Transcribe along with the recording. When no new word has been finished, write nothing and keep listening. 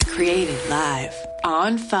Created live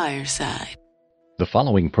on Fireside. The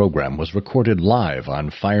following program was recorded live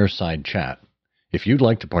on Fireside Chat. If you'd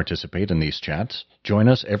like to participate in these chats, join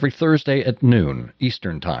us every Thursday at noon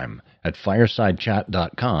Eastern Time at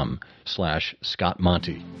firesidechat.com/Scott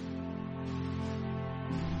Monty.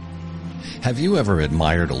 Have you ever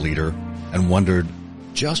admired a leader and wondered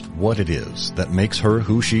just what it is that makes her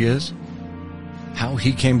who she is? How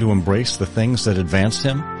he came to embrace the things that advanced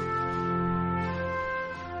him?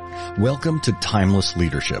 Welcome to Timeless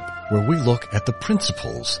Leadership, where we look at the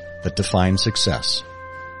principles that define success.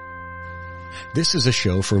 This is a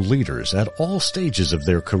show for leaders at all stages of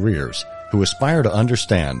their careers who aspire to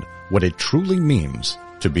understand what it truly means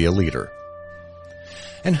to be a leader.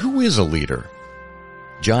 And who is a leader?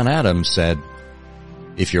 John Adams said,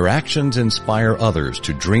 "If your actions inspire others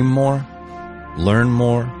to dream more, learn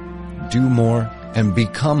more, do more, and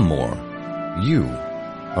become more, you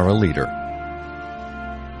are a leader."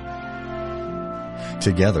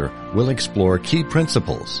 Together, we'll explore key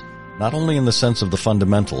principles, not only in the sense of the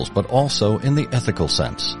fundamentals, but also in the ethical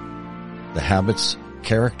sense. The habits,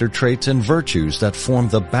 character traits, and virtues that form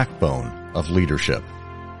the backbone of leadership.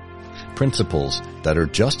 Principles that are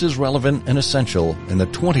just as relevant and essential in the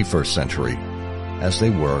 21st century as they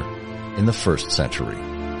were in the first century.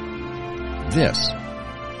 This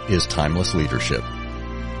is Timeless Leadership.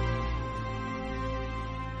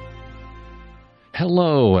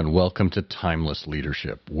 Hello and welcome to Timeless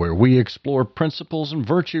Leadership, where we explore principles and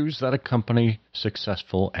virtues that accompany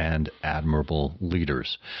successful and admirable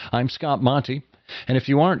leaders. I'm Scott Monty, and if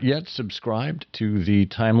you aren't yet subscribed to the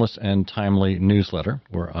Timeless and Timely newsletter,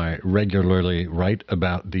 where I regularly write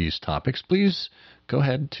about these topics, please go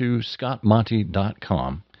ahead to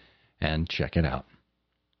scottmonty.com and check it out.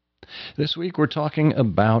 This week we're talking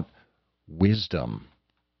about wisdom.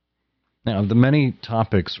 Now, of the many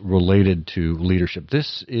topics related to leadership,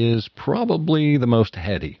 this is probably the most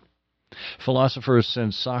heady. Philosophers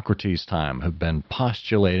since Socrates' time have been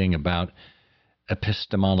postulating about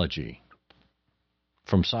epistemology.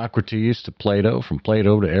 From Socrates to Plato, from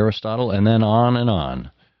Plato to Aristotle, and then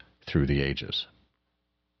on through the ages.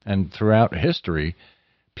 And throughout history,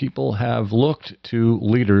 people have looked to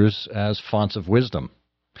leaders as fonts of wisdom.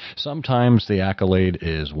 Sometimes the accolade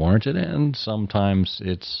is warranted, and sometimes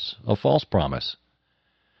it's a false promise.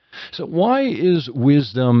 So why is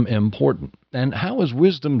wisdom important? And how is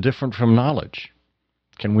wisdom different from knowledge?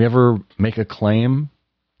 Can we ever make a claim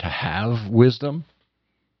to have wisdom?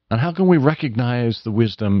 And how can we recognize the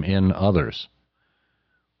wisdom in others?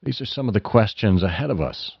 These are some of the questions ahead of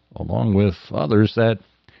us, along with others that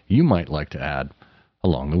you might like to add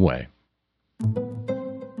along the way.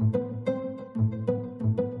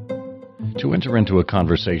 To enter into a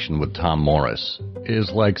conversation with Tom Morris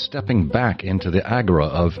is like stepping back into the agora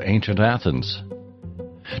of ancient Athens.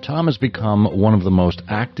 Tom has become one of the most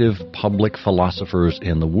active public philosophers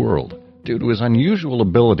in the world due to his unusual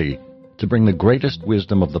ability to bring the greatest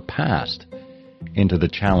wisdom of the past into the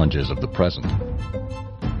challenges of the present.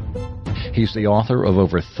 He's the author of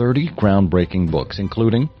over 30 groundbreaking books,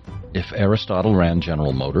 including If Aristotle Ran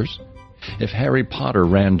General Motors, If Harry Potter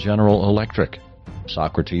Ran General Electric,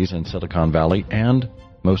 Socrates in Silicon Valley, and,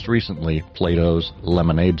 most recently, Plato's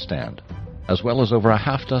Lemonade Stand, as well as over a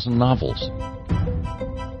half-dozen novels.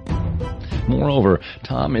 Moreover,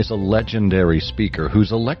 Tom is a legendary speaker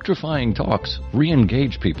whose electrifying talks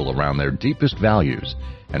re-engage people around their deepest values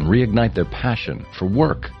and reignite their passion for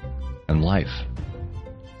work and life.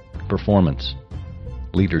 Performance,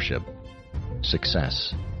 leadership,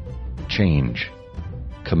 success, change,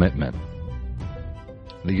 commitment.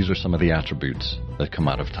 These are some of the attributes that come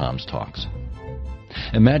out of Tom's talks.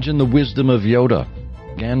 Imagine the wisdom of Yoda,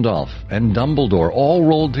 Gandalf, and Dumbledore all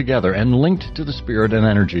rolled together and linked to the spirit and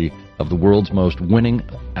energy of the world's most winning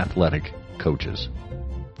athletic coaches.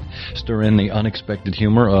 Stir in the unexpected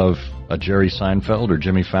humor of a Jerry Seinfeld or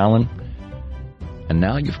Jimmy Fallon, and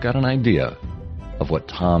now you've got an idea of what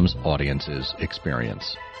Tom's audiences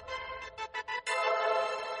experience.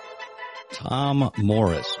 Tom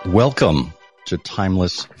Morris, welcome to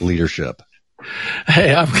Timeless Leadership.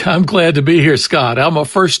 Hey, I'm glad to be here, Scott. I'm a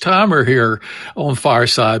first-timer here on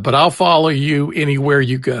Fireside, but I'll follow you anywhere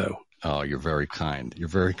you go. Oh, you're very kind. You're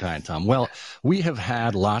very kind, Tom. Well, we have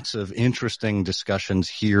had lots of interesting discussions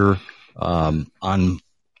here on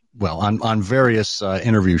various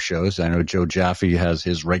interview shows. I know Joe Jaffe has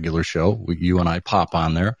his regular show. You and I pop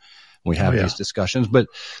on there. We have these discussions. But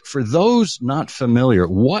for those not familiar,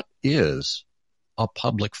 what is a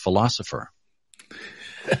public philosopher?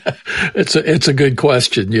 It's a good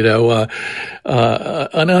question. You know,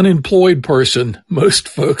 an unemployed person, most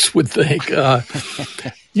folks would think,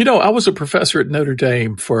 I was a professor at Notre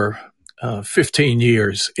Dame for 15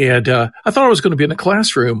 years, and I thought I was going to be in the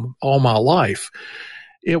classroom all my life.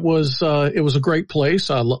 It was a great place.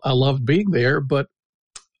 I loved being there, but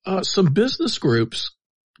some business groups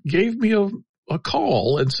gave me a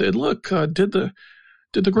call and said, "Look, did the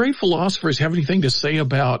great philosophers have anything to say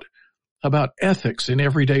about ethics in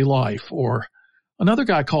everyday life?" Or another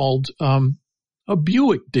guy called a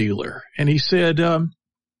Buick dealer, and he said,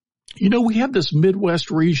 we have this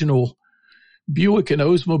Midwest Regional Buick and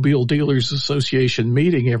Oldsmobile Dealers Association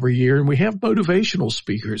meeting every year, and we have motivational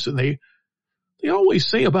speakers, and they always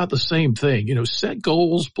say about the same thing, set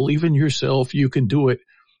goals, believe in yourself, you can do it.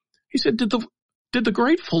 He said, did the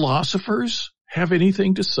great philosophers have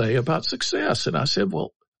anything to say about success? And I said,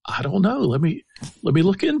 well, I don't know. Let me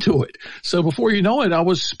look into it. So before you know it, I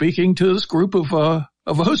was speaking to this group of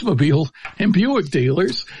Oldsmobile and Buick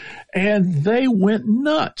dealers, and they went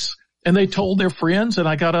nuts. And they told their friends, and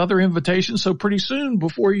I got other invitations. So pretty soon,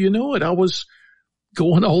 before you know it, I was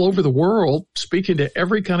going all over the world, speaking to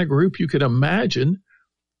every kind of group you could imagine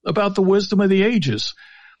about the wisdom of the ages.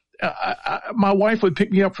 My wife would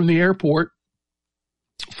pick me up from the airport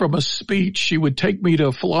from a speech. She would take me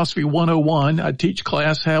to Philosophy 101. I'd teach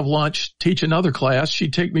class, have lunch, teach another class.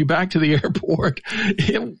 She'd take me back to the airport.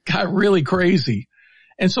 It got really crazy.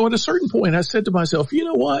 And so at a certain point, I said to myself, you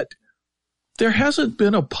know what? There hasn't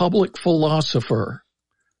been a public philosopher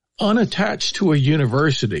unattached to a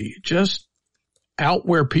university, just out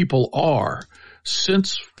where people are,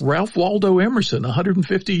 since Ralph Waldo Emerson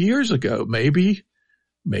 150 years ago. Maybe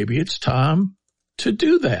it's time to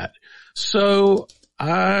do that. So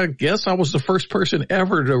I guess I was the first person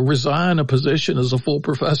ever to resign a position as a full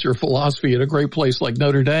professor of philosophy at a great place like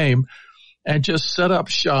Notre Dame and just set up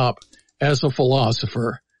shop as a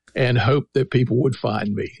philosopher and hope that people would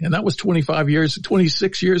find me. And that was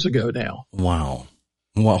 26 years ago now. Wow.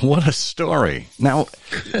 Well, what a story. Now,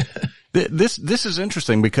 this is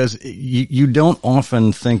interesting because you don't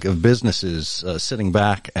often think of businesses sitting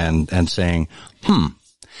back and saying,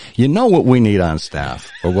 what we need on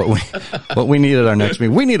staff, or what we need at our next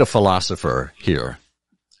meeting? We need a philosopher here.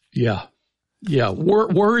 Yeah. Yeah.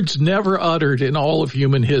 Words never uttered in all of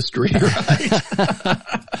human history, right?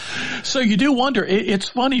 So you do wonder. It's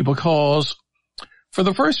funny because for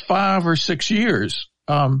the first 5 or 6 years,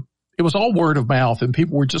 it was all word of mouth and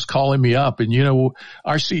people were just calling me up and,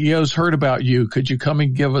 our CEOs heard about you. Could you come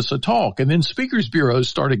and give us a talk? And then speakers bureaus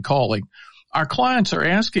started calling. Our clients are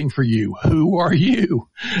asking for you. Who are you?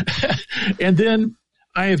 And then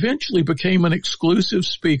I eventually became an exclusive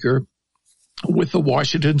speaker with the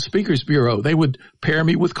Washington Speakers Bureau. They would pair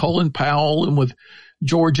me with Colin Powell and with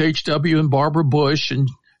George H.W. and Barbara Bush and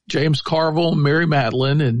James Carville and Mary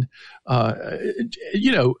Madeline. And,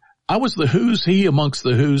 I was the who's he amongst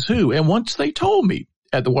the who's who. And once they told me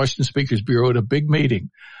at the Washington Speakers Bureau at a big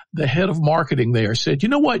meeting, the head of marketing there said, you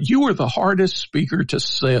know what? You are the hardest speaker to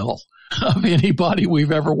sell of anybody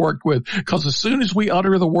we've ever worked with. Because as soon as we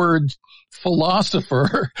utter the word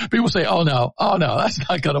philosopher, people say, oh no, that's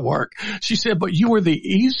not going to work. She said, but you are the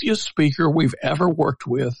easiest speaker we've ever worked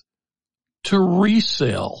with to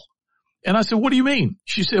resell. And I said, what do you mean?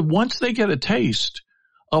 She said, once they get a taste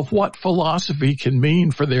of what philosophy can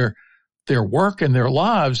mean for their work and their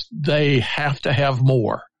lives, they have to have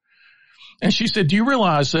more. And she said, do you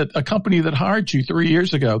realize that a company that hired you 3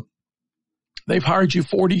 years ago, they've hired you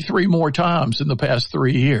 43 more times in the past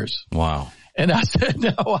 3 years? Wow. And I said,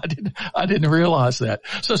 no, I didn't realize that.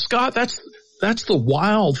 So Scott, that's the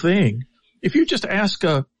wild thing. If you just ask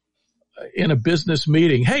in a business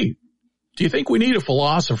meeting, hey, do you think we need a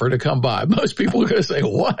philosopher to come by? Most people are going to say,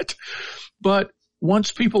 what? But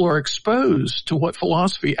once people are exposed to what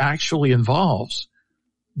philosophy actually involves,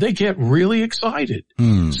 they get really excited.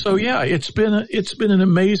 So yeah, it's been an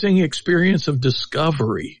amazing experience of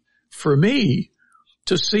discovery for me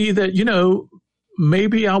to see that,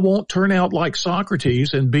 maybe I won't turn out like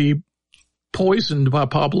Socrates and be poisoned by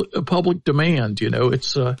public demand.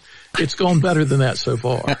 It's gone better than that so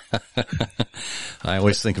far. I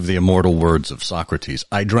always think of the immortal words of Socrates.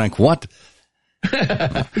 I drank what?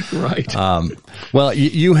 Right. Well,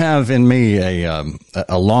 you have in me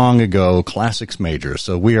a long ago classics major,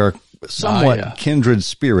 so we are somewhat kindred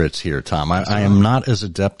spirits here, Tom. I am not as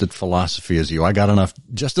adept at philosophy as you. I got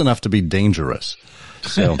just enough to be dangerous.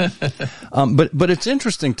 So, but it's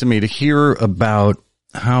interesting to me to hear about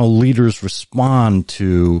how leaders respond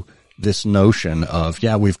to this notion of,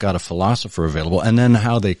 we've got a philosopher available, and then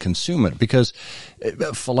how they consume it. Because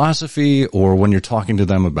philosophy, or when you're talking to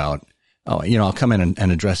them about, I'll come in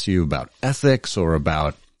and address you about ethics or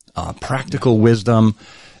about practical wisdom,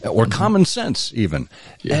 or common sense even.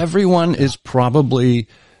 Yeah. Everyone is probably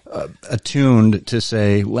attuned to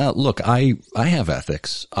say, well, look, I have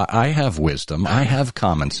ethics. I have wisdom. I have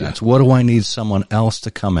common sense. What do I need someone else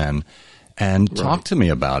to come in and talk to me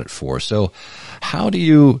about it for? So how do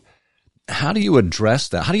you address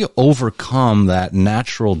that? How do you overcome that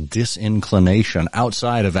natural disinclination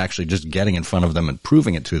outside of actually just getting in front of them and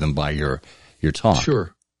proving it to them by your talk?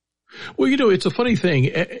 Sure. Well, it's a funny thing.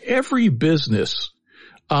 Every business,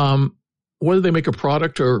 whether they make a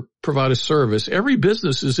product or provide a service, every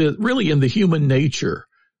business is really in the human nature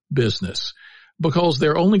business, because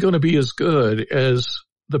they're only going to be as good as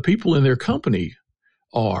the people in their company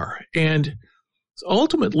are. And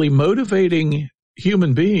ultimately motivating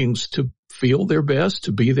human beings to feel their best,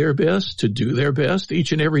 to be their best, to do their best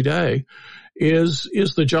each and every day is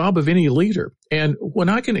the job of any leader. And when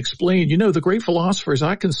I can explain, the great philosophers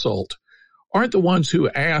I consult aren't the ones who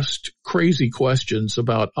asked crazy questions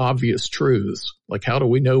about obvious truths, like how do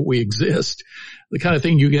we know we exist? The kind of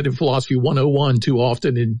thing you get in Philosophy 101 too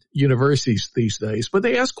often in universities these days. But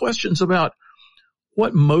they ask questions about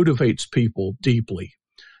what motivates people deeply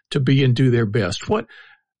to be and do their best. What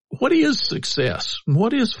is success?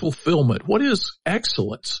 What is fulfillment? What is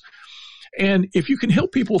excellence? And if you can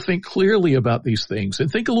help people think clearly about these things and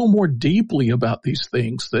think a little more deeply about these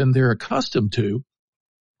things than they're accustomed to,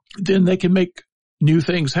 then they can make new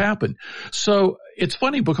things happen. So it's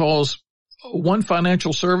funny because one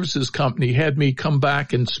financial services company had me come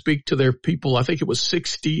back and speak to their people. I think it was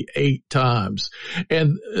 68 times.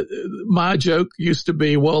 And my joke used to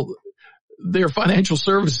be, well, their financial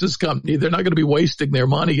services company, they're not going to be wasting their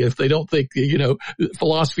money if they don't think,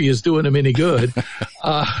 philosophy is doing them any good.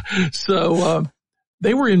 So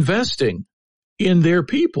they were investing in their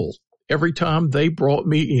people every time they brought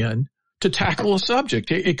me in to tackle a subject.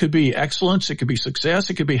 It could be excellence. It could be success.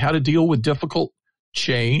 It could be how to deal with difficult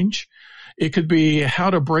change. It could be how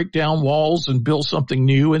to break down walls and build something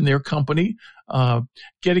new in their company,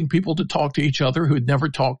 getting people to talk to each other who had never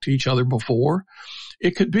talked to each other before.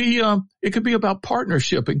 It could be about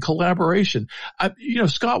partnership and collaboration.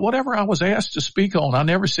 Scott, whatever I was asked to speak on, I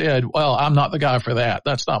never said, well, I'm not the guy for that.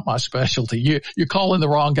 That's not my specialty. You're calling the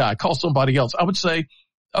wrong guy. Call somebody else. I would say,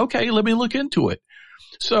 okay, let me look into it.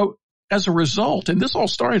 So as a result, and this all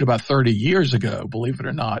started about 30 years ago, believe it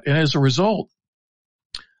or not. And as a result,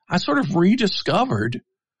 I sort of rediscovered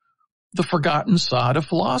the forgotten side of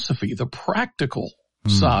philosophy, the practical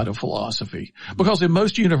side of philosophy. Because in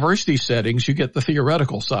most university settings, you get the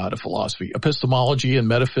theoretical side of philosophy, epistemology and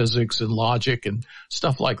metaphysics and logic and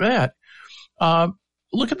stuff like that.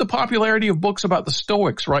 Look at the popularity of books about the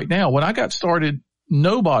Stoics right now. When I got started,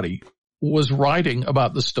 nobody was writing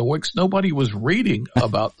about the Stoics. Nobody was reading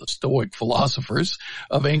about the Stoic philosophers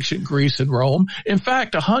of ancient Greece and Rome. In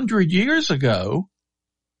fact, 100 years ago,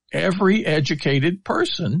 every educated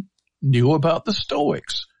person knew about the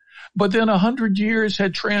Stoics. But then 100 years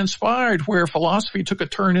had transpired where philosophy took a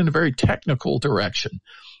turn in a very technical direction,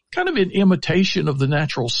 kind of in imitation of the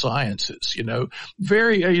natural sciences,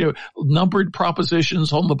 very, numbered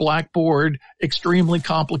propositions on the blackboard, extremely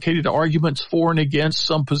complicated arguments for and against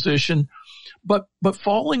some position, but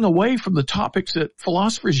falling away from the topics that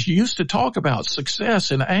philosophers used to talk about,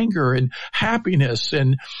 success and anger and happiness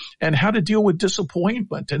and how to deal with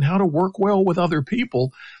disappointment and how to work well with other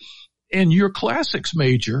people. In your classics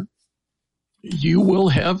major, you will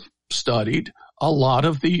have studied a lot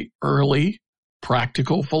of the early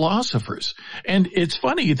practical philosophers. And it's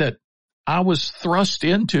funny that I was thrust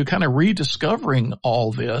into kind of rediscovering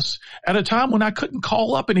all this at a time when I couldn't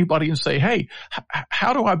call up anybody and say, hey,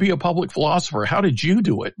 how do I be a public philosopher? How did you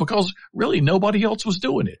do it? Because really nobody else was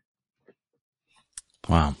doing it.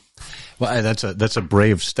 Wow. Well, that's a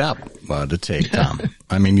brave step to take, Tom.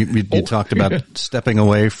 I mean, you talked about stepping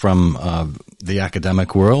away from the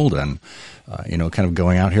academic world and kind of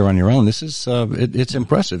going out here on your own. This is it's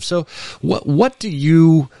impressive. So, what do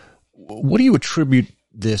you attribute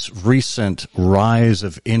this recent rise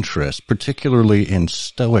of interest, particularly in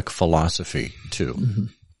Stoic philosophy, to? Mm-hmm.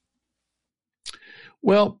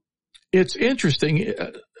 Well, it's interesting.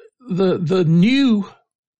 The new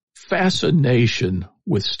fascination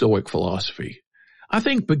with Stoic philosophy, I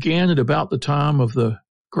think, began at about the time of the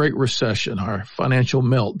Great Recession, our financial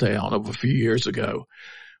meltdown of a few years ago,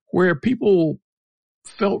 where people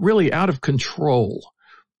felt really out of control.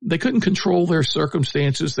 They couldn't control their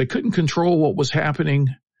circumstances. They couldn't control what was happening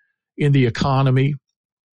in the economy.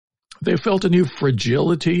 They felt a new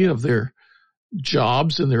fragility of their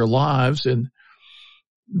jobs and their lives, and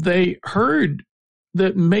they heard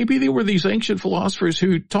that maybe there were these ancient philosophers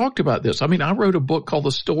who talked about this. I mean, I wrote a book called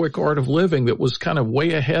The Stoic Art of Living that was kind of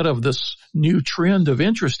way ahead of this new trend of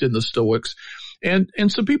interest in the Stoics. And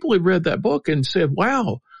some people had read that book and said,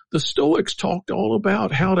 wow, the Stoics talked all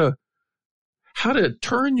about how to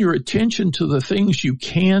turn your attention to the things you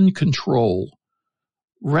can control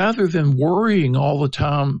rather than worrying all the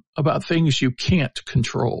time about things you can't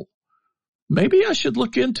control. Maybe I should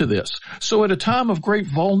look into this. So at a time of great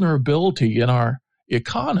vulnerability in our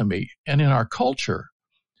economy and in our culture,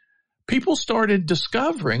 people started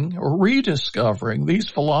discovering or rediscovering these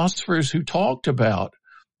philosophers who talked about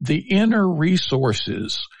the inner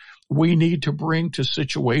resources we need to bring to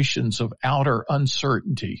situations of outer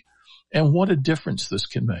uncertainty and what a difference this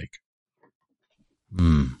can make.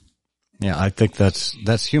 Yeah, I think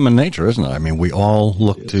that's human nature, isn't it? I mean, we all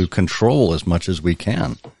look to control as much as we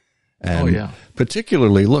can. And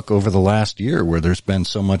particularly, look, over the last year where there's been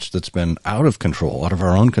so much that's been out of control, out of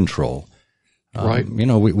our own control. Right. You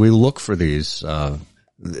know, we look for these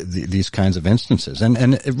kinds of instances. And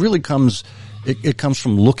it really comes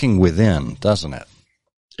from looking within, doesn't it?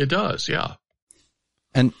 It does, yeah.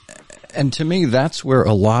 And to me, that's where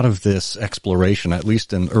a lot of this exploration, at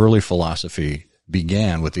least in early philosophy,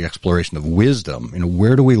 began, with the exploration of wisdom. You know,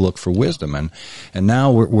 where do we look for wisdom? And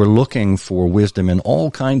now we're looking for wisdom in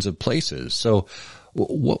all kinds of places. So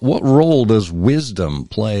what role does wisdom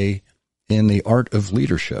play in the art of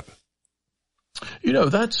leadership? You know,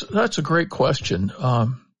 that's a great question.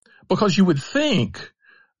 Because you would think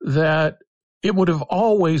that it would have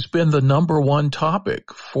always been the number one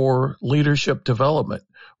topic for leadership development,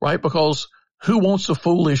 right? Because who wants a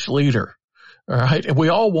foolish leader? All right. And we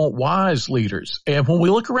all want wise leaders. And when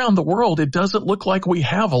we look around the world, it doesn't look like we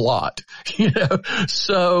have a lot, you know,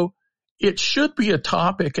 so it should be a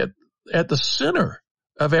topic at the center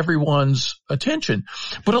of everyone's attention.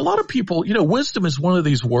 But a lot of people, you know, wisdom is one of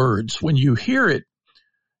these words. When you hear it,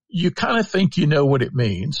 you kind of think you know what it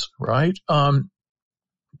means, right?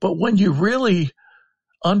 But when you really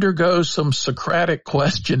undergo some Socratic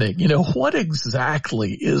questioning, you know, what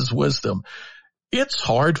exactly is wisdom? It's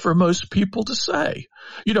hard for most people to say.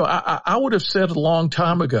 You know, I would have said a long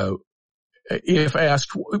time ago, if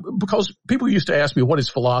asked, because people used to ask me, what is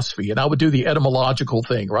philosophy? And I would do the etymological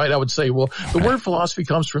thing, right? I would say, well, the word philosophy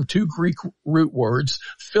comes from two Greek root words,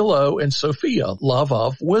 philo and sophia, love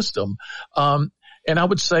of, wisdom. And I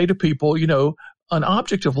would say to people, you know, an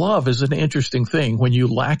object of love is an interesting thing. When you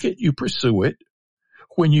lack it, you pursue it.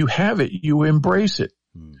 When you have it, you embrace it.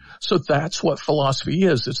 So that's what philosophy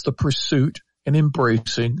is. It's the pursuit and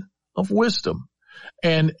embracing of wisdom.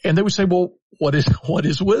 And they would say, well, what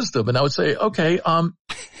is wisdom? And I would say, okay,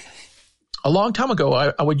 a long time ago,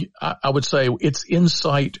 I would say it's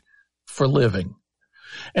insight for living.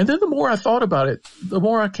 And then the more I thought about it, the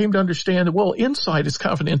more I came to understand that, well, insight is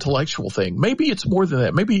kind of an intellectual thing. Maybe it's more than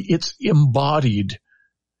that. Maybe it's embodied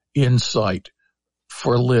insight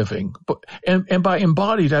for living. And by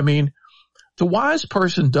embodied, I mean, the wise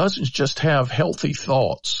person doesn't just have healthy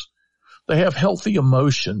thoughts. They have healthy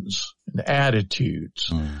emotions and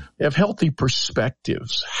attitudes. They have healthy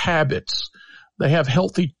perspectives, habits. They have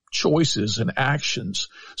healthy choices and actions.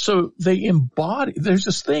 So they embody, there's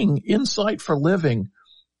this thing, insight for living,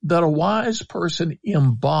 that a wise person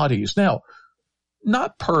embodies. Now,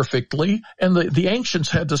 not perfectly, and the ancients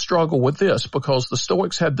had to struggle with this because the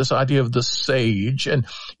Stoics had this idea of the sage, and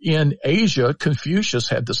in Asia, Confucius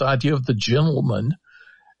had this idea of the gentleman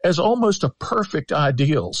as almost a perfect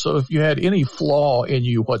ideal. So if you had any flaw in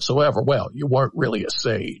you whatsoever, well, you weren't really a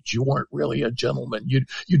sage. You weren't really a gentleman.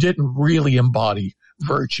 You didn't really embody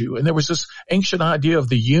virtue. And there was this ancient idea of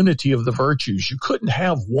the unity of the virtues. You couldn't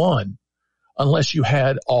have one unless you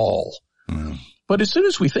had all. But as soon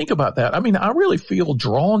as we think about that, I mean, I really feel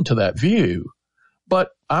drawn to that view. But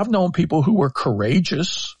I've known people who were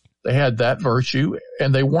courageous. They had that virtue,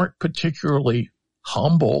 and they weren't particularly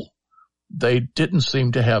humble. They didn't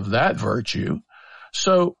seem to have that virtue.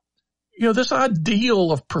 So, you know, this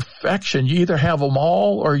ideal of perfection, you either have them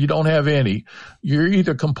all or you don't have any. You're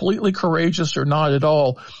either completely courageous or not at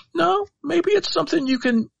all. No, maybe it's something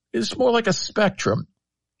it's more like a spectrum.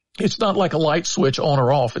 It's not like a light switch on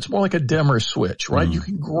or off. It's more like a dimmer switch, right? You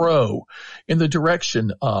can grow in the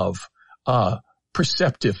direction of,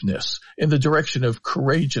 perceptiveness, in the direction of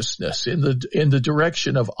courageousness, in the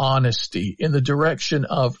direction of honesty, in the direction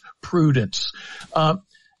of prudence.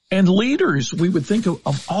 And leaders, we would think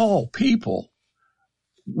of all people,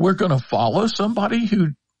 we're going to follow somebody who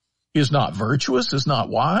is not virtuous, is not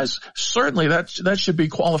wise. Certainly that should be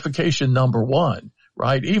qualification number one,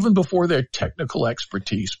 right? Even before their technical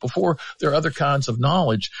expertise, before their other kinds of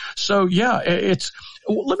knowledge. So yeah,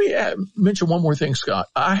 let me mention one more thing, Scott.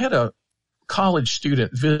 I had a college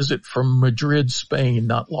student visit from Madrid, Spain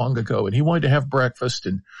not long ago, and he wanted to have breakfast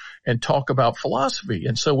and talk about philosophy.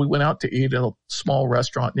 And so we went out to eat at a small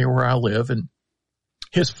restaurant near where I live. And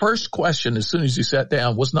his first question, as soon as he sat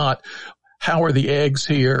down, was not, how are the eggs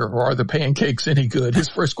here, or are the pancakes any good? His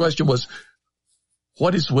first question was,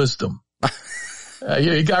 what is wisdom?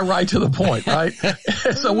 He got right to the point, right?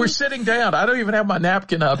 So we're sitting down. I don't even have my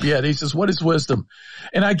napkin up yet. He says, what is wisdom?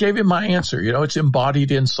 And I gave him my answer. It's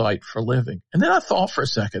embodied insight for living. And then I thought for a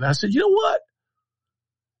second. I said, you know what?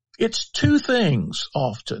 It's two things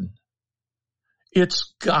often.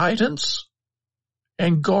 It's guidance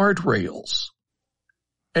and guardrails.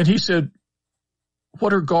 And he said,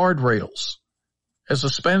 what are guardrails? As a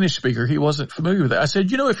Spanish speaker, he wasn't familiar with that. I said,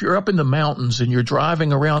 if you're up in the mountains and you're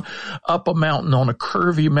driving around up a mountain on a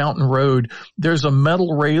curvy mountain road, there's a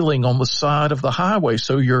metal railing on the side of the highway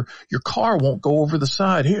so your car won't go over the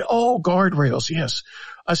side. Guardrails, yes.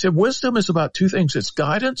 I said, wisdom is about two things. It's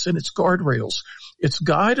guidance and it's guardrails. It's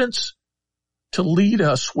guidance to lead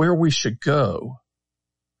us where we should go,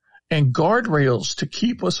 and guardrails to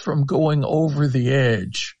keep us from going over the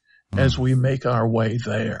edge as we make our way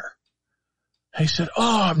there. He said,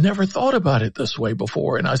 I've never thought about it this way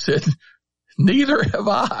before. And I said, neither have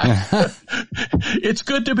I. It's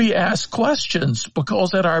good to be asked questions,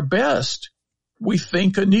 because at our best, we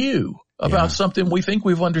think anew about something we think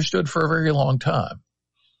we've understood for a very long time.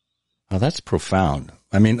 Oh, that's profound.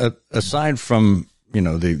 I mean, aside from,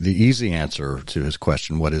 the easy answer to his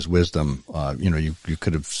question, what is wisdom? You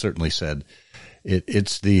could have certainly said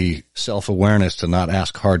it's the self-awareness to not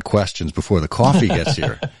ask hard questions before the coffee gets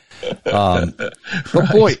here. But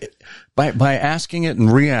boy, by asking it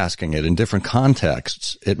and re-asking it in different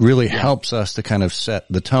contexts, it really helps us to kind of set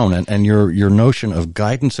the tone. And your notion of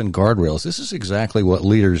guidance and guardrails, this is exactly what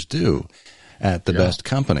leaders do at the best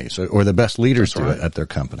companies, or the best leaders do at their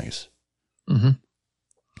companies. Mm-hmm.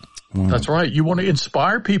 Wow. That's right. You want to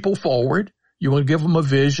inspire people forward. You want to give them a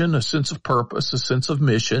vision, a sense of purpose, a sense of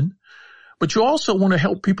mission. But you also want to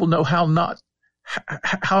help people know how not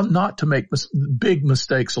to make big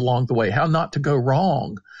mistakes along the way, how not to go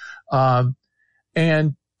wrong,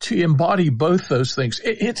 and to embody both those things.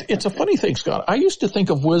 It's a funny thing, Scott. I used to think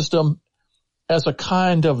of wisdom as a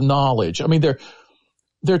kind of knowledge. I mean, there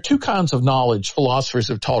are two kinds of knowledge philosophers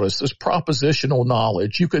have taught us. There's propositional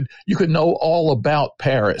knowledge. You could know all about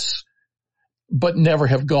Paris, but never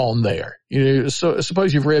have gone there. So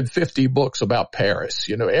suppose you've read 50 books about Paris,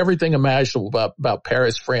 everything imaginable about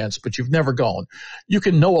Paris, France, but you've never gone. You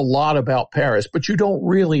can know a lot about Paris, but you don't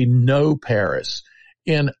really know Paris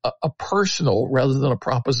in a personal rather than a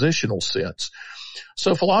propositional sense.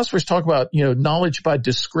 So philosophers talk about, knowledge by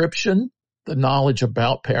description, the knowledge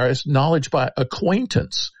about Paris, knowledge by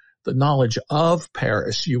acquaintance, the knowledge of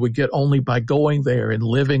Paris you would get only by going there and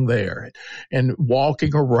living there and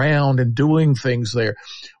walking around and doing things there.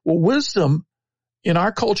 Well, wisdom in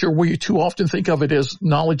our culture, we too often think of it as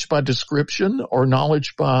knowledge by description or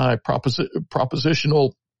knowledge by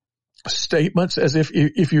propositional statements, as if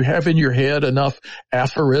you have in your head enough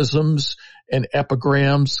aphorisms and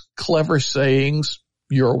epigrams, clever sayings,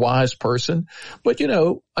 you're a wise person. But,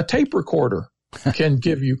 a tape recorder can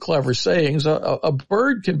give you clever sayings. A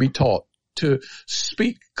bird can be taught to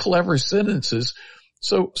speak clever sentences.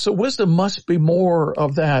 So wisdom must be more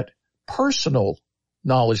of that personal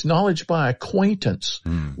knowledge by acquaintance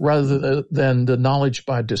rather than the knowledge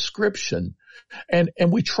by description. And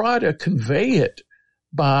we try to convey it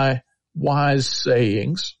by wise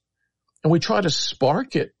sayings, and we try to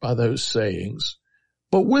spark it by those sayings.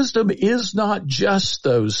 But wisdom is not just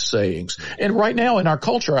those sayings. And right now in our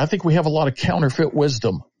culture, I think we have a lot of counterfeit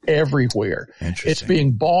wisdom everywhere. It's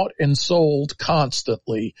being bought and sold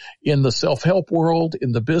constantly in the self-help world,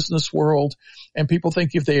 in the business world. And people think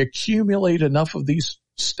if they accumulate enough of these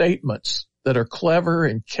statements that are clever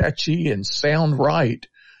and catchy and sound right,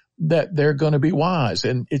 that they're going to be wise.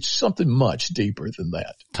 And it's something much deeper than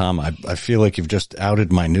that. Tom, I feel like you've just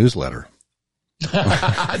outed my newsletter.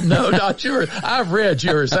 No, not yours. I've read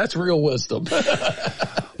yours. That's real wisdom.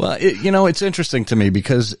 Well, it's interesting to me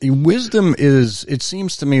because wisdom it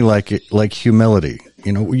seems to me like humility.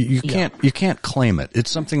 You can't claim it. It's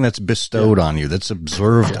something that's bestowed on you, that's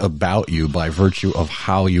observed about you by virtue of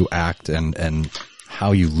how you act and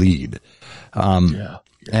how you lead. And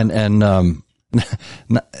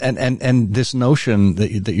this notion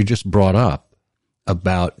that you just brought up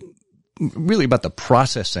about the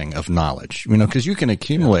processing of knowledge, because you can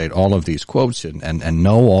accumulate all of these quotes and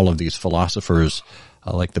know all of these philosophers'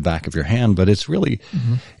 like the back of your hand, but it's really,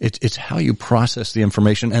 it's how you process the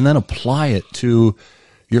information and then apply it to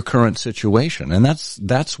your current situation. And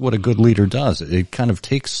that's what a good leader does. It kind of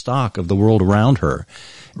takes stock of the world around her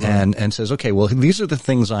and says, okay, well, these are the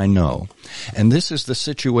things I know. And this is the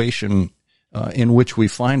situation in which we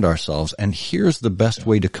find ourselves. And here's the best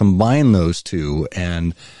way to combine those two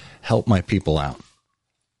and help my people out.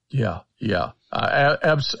 Yeah.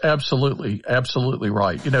 Absolutely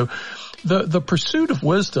right. You know, the pursuit of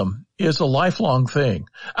wisdom is a lifelong thing.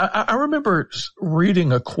 I remember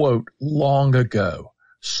reading a quote long ago.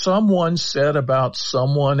 Someone said about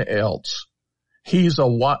someone else, he's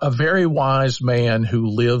a very wise man who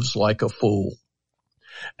lives like a fool.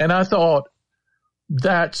 And I thought,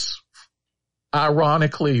 that's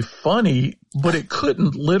ironically funny, but it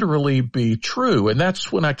couldn't literally be true. And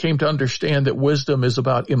that's when I came to understand that wisdom is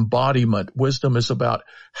about embodiment. Wisdom is about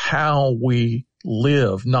how we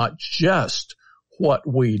live, not just what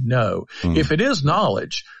we know. If it is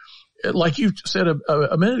knowledge, like you said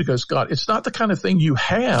a minute ago, Scott, it's not the kind of thing you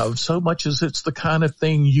have so much as it's the kind of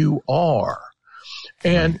thing you are.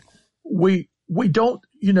 And we don't,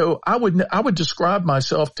 you know, I would describe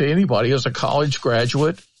myself to anybody as a college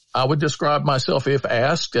graduate. I would describe myself, if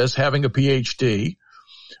asked, as having a PhD.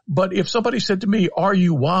 But if somebody said to me, are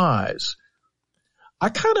you wise? I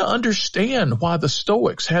kind of understand why the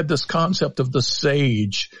Stoics had this concept of the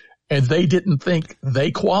sage, and they didn't think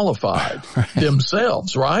they qualified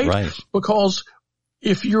themselves, right? Because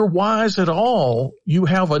if you're wise at all, you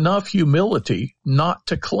have enough humility not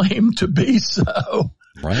to claim to be so.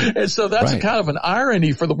 Right. And so that's kind of an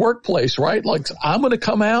irony for the workplace, right? Like, I'm going to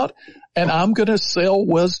come out and I'm going to sell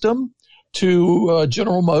wisdom to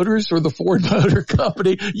General Motors or the Ford Motor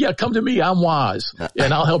Company. Yeah, come to me. I'm wise,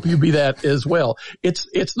 and I'll help you be that as well.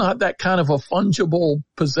 It's not that kind of a fungible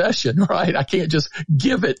possession, right? I can't just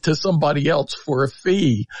give it to somebody else for a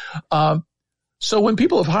fee. So when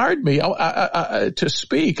people have hired me to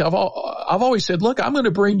speak, I've always said, look, I'm going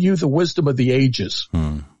to bring you the wisdom of the ages.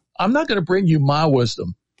 I'm not going to bring you my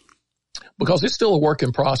wisdom because it's still a work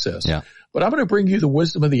in process. Yeah. But I'm going to bring you the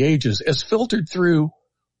wisdom of the ages as filtered through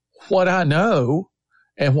what I know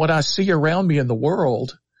and what I see around me in the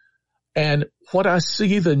world and what I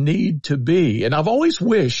see the need to be. And I've always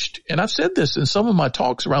wished, and I've said this in some of my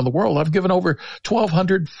talks around the world, I've given over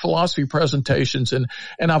 1,200 philosophy presentations, and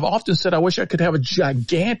I've often said I wish I could have a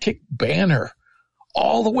gigantic banner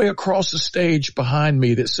all the way across the stage behind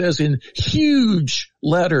me that says in huge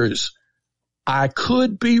letters, I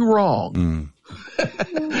could be wrong.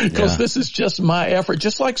 Because this is just my effort,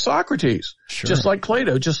 just like Socrates, just like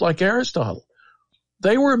Plato, just like Aristotle.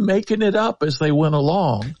 They were making it up as they went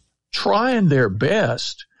along, trying their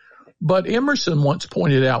best. But Emerson once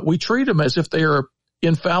pointed out, we treat them as if they are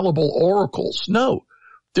infallible oracles. No,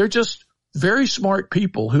 they're just very smart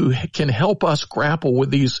people who can help us grapple with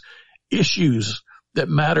these issues that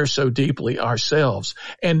matter so deeply ourselves.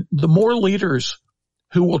 And the more leaders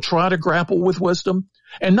who will try to grapple with wisdom,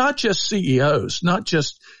 and not just CEOs, not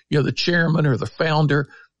just, the chairman or the founder,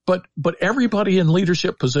 but everybody in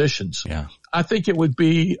leadership positions. Yeah. I think it would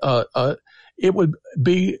be a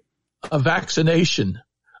vaccination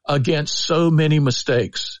against so many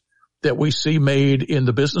mistakes that we see made in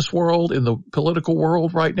the business world, in the political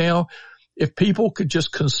world right now. If people could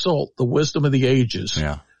just consult the wisdom of the ages.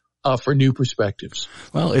 For new perspectives.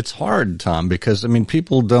 Well, it's hard, Tom, because,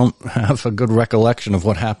 people don't have a good recollection of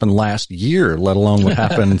what happened last year, let alone what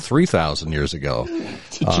happened 3,000 years ago.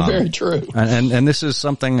 It's very true. And this is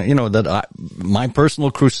something, that my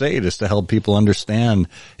personal crusade is to help people understand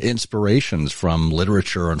inspirations from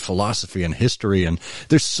literature and philosophy and history. And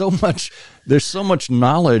there's so much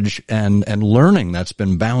knowledge and learning that's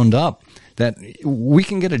been bound up that we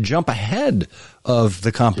can get a jump ahead of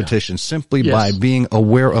the competition simply by being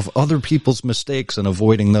aware of other people's mistakes and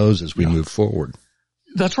avoiding those as we move forward.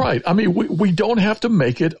 That's right. We don't have to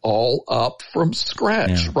make it all up from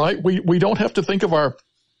scratch, right? We don't have to think of our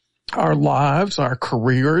lives, our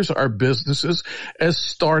careers, our businesses as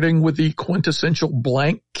starting with the quintessential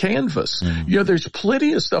blank canvas. There's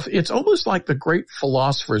plenty of stuff. It's almost like the great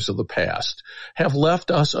philosophers of the past have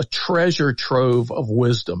left us a treasure trove of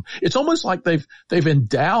wisdom. It's almost like they've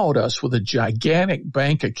endowed us with a gigantic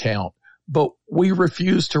bank account, but we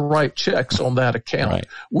refuse to write checks on that account. Right.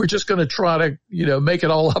 We're just going to try to, make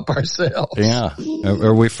it all up ourselves. Yeah.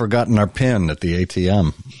 Or we've forgotten our PIN at the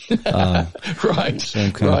ATM. Right.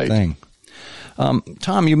 Same kind of thing.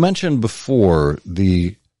 Tom, you mentioned before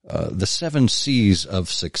the 7 C's of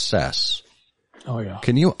success. Oh, yeah.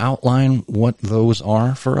 Can you outline what those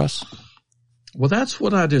are for us? Well, that's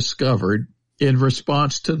what I discovered in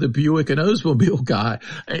response to the Buick and Oldsmobile guy.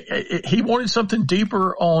 He wanted something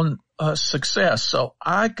deeper on success. So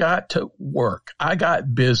I got to work. I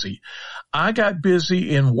got busy. I got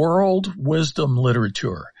busy in world wisdom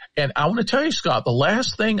literature. And I want to tell you, Scott, the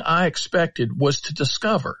last thing I expected was to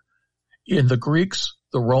discover in the Greeks,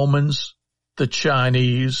 the Romans, the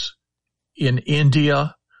Chinese, in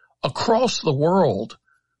India, across the world,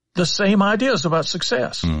 the same ideas about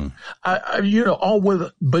success.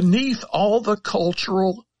 Beneath all the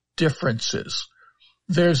cultural differences,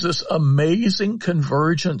 there's this amazing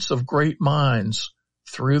convergence of great minds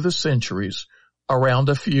through the centuries around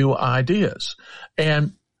a few ideas.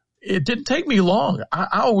 And it didn't take me long.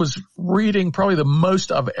 I was reading probably the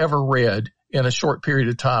most I've ever read in a short period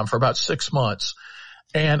of time for about 6 months.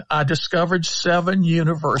 And I discovered 7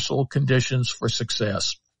 universal conditions for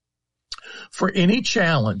success. For any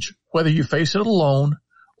challenge, whether you face it alone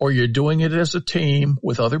or you're doing it as a team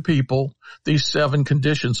with other people, these 7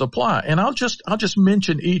 conditions apply. And I'll just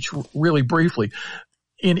mention each really briefly.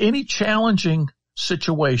 In any challenging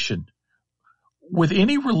situation, with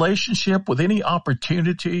any relationship, with any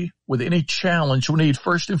opportunity, with any challenge, we need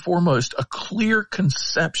first and foremost a clear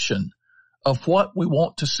conception of what we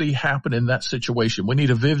want to see happen in that situation. We need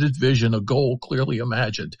a vivid vision, a goal clearly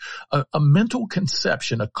imagined, a mental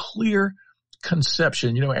conception, a clear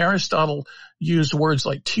conception. Aristotle used words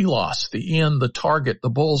like telos, the end, the target, the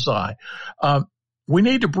bullseye. We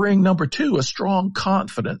need to bring, number 2, a strong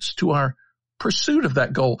confidence to our pursuit of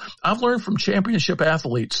that goal. I've learned from championship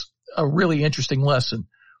athletes a really interesting lesson.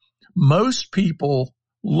 Most people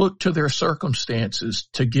look to their circumstances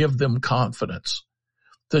to give them confidence.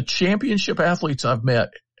 The championship athletes I've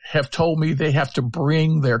met have told me they have to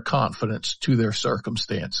bring their confidence to their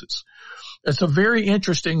circumstances. It's a very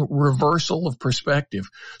interesting reversal of perspective.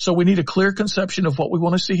 So we need a clear conception of what we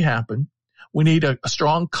want to see happen. We need a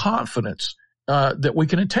strong confidence that we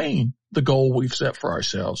can attain the goal we've set for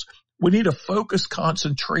ourselves. We need a focused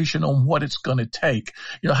concentration on what it's going to take.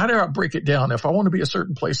 How do I break it down? If I want to be a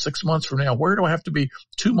certain place 6 months from now, where do I have to be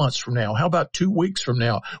 2 months from now? How about 2 weeks from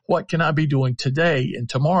now? What can I be doing today and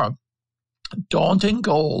tomorrow? Daunting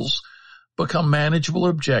goals become manageable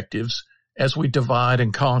objectives as we divide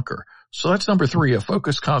and conquer. So that's number 3, a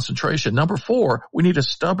focused concentration. Number 4, we need a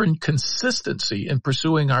stubborn consistency in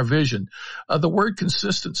pursuing our vision. The word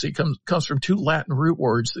consistency comes from 2 Latin root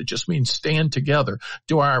words that just mean stand together.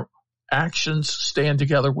 Do our actions stand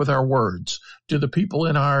together with our words? Do the people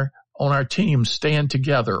on our team stand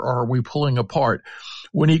together, or are we pulling apart?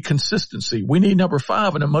 We need consistency. We need, number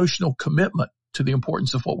 5, an emotional commitment to the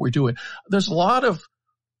importance of what we're doing. There's a lot of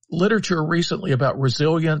literature recently about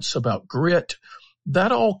resilience, about grit.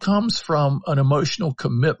 That all comes from an emotional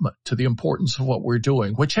commitment to the importance of what we're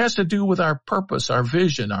doing, which has to do with our purpose, our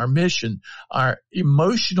vision, our mission, our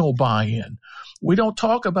emotional buy-in. We don't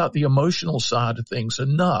talk about the emotional side of things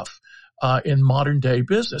enough in modern day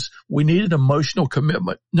business. We need an emotional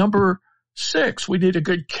commitment. Number 6, we need a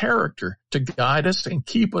good character to guide us and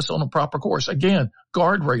keep us on a proper course. Again,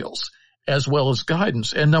 guardrails as well as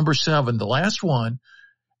guidance. And number 7, the last one,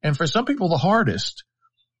 and for some people the hardest,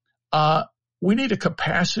 we need a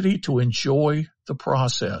capacity to enjoy the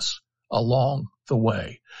process along the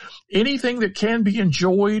way. Anything that can be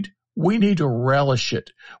enjoyed, we need to relish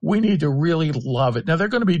it. We need to really love it. Now, there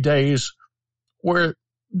are going to be days where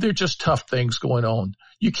there are just tough things going on.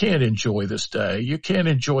 You can't enjoy this day. You can't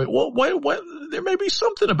enjoy it. Well, wait, there may be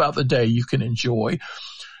something about the day you can enjoy.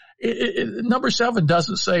 Number 7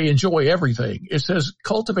 doesn't say enjoy everything. It says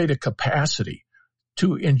cultivate a capacity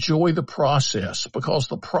to enjoy the process, because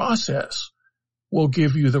the process will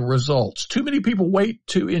give you the results. Too many people wait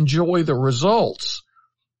to enjoy the results,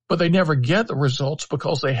 but they never get the results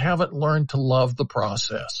because they haven't learned to love the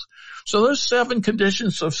process. So those 7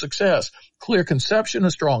 conditions of success: clear conception,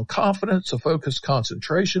 a strong confidence, a focused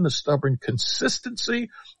concentration, a stubborn consistency,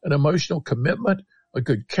 an emotional commitment, a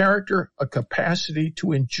good character, a capacity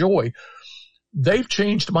to enjoy. They've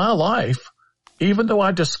changed my life, even though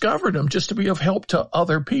I discovered them just to be of help to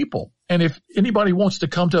other people. And if anybody wants to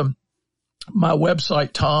come to my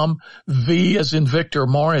website, Tom, V as in Victor,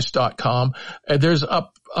 Morris.com, and there's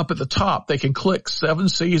up at the top, they can click 7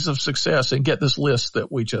 C's of success and get this list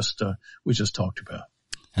that we just talked about.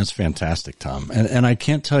 That's fantastic, Tom. And I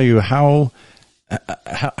can't tell you how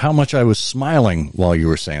much I was smiling while you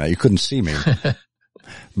were saying that. You couldn't see me.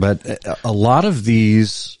 But a lot of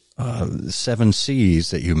these 7 C's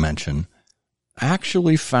that you mentioned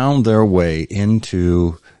actually found their way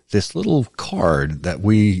into this little card that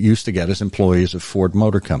we used to get as employees of Ford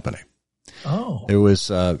Motor Company. Oh. It was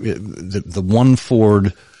the one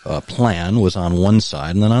Ford plan was on one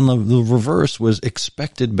side, and then on the reverse was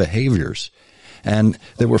expected behaviors. And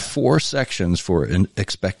there were 4 sections for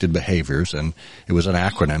expected behaviors, and it was an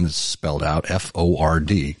acronym that's spelled out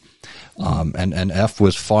FORD. And F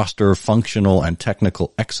was foster functional and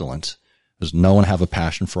technical excellence. Does know and have a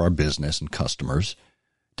passion for our business and customers,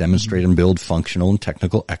 demonstrate and build functional and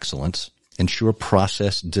technical excellence, ensure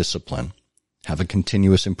process discipline, have a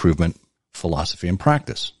continuous improvement philosophy and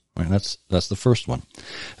practice. Right? That's the first one.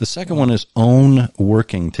 The second one is own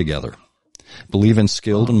working together. Believe in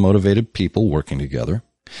skilled and motivated people working together.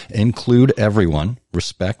 Include everyone.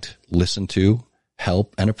 Respect, listen to,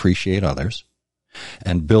 help, and appreciate others.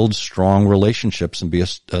 And build strong relationships and be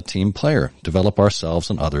a team player. Develop ourselves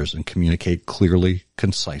and others and communicate clearly,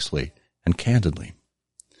 concisely, and candidly.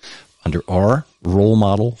 Under R, role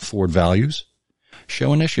model Ford values.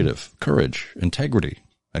 Show initiative, courage, integrity,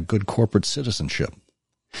 and good corporate citizenship.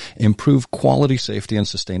 Improve quality, safety, and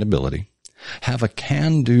sustainability. Have a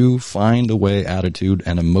can-do, find-a-way attitude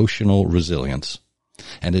and emotional resilience.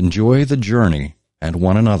 And enjoy the journey and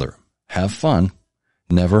one another. Have fun,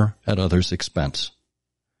 never at others' expense.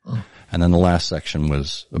 And then the last section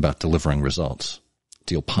was about delivering results.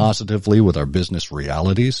 Deal positively with our business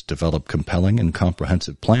realities. Develop compelling and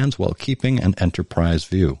comprehensive plans while keeping an enterprise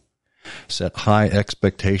view. Set high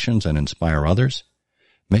expectations and inspire others.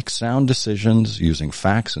 Make sound decisions using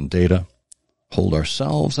facts and data. Hold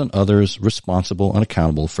ourselves and others responsible and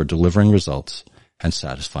accountable for delivering results and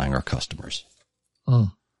satisfying our customers.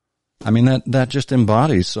 I mean, that just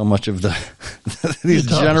embodies so much of these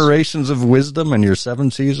generations of wisdom and your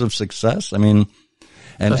 7 C's of success. I mean,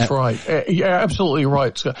 that's right. You're absolutely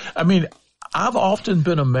right, Scott. I mean, I've often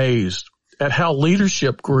been amazed at how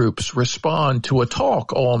leadership groups respond to a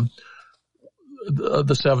talk on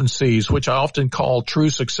the 7 C's, which I often call true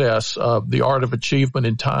success, the art of achievement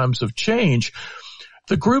in times of change.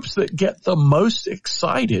 The groups that get the most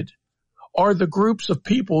excited are the groups of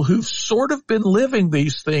people who've sort of been living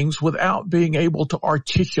these things without being able to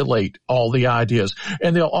articulate all the ideas.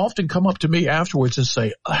 And they'll often come up to me afterwards and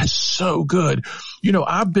say, that's so good. You know,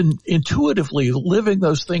 I've been intuitively living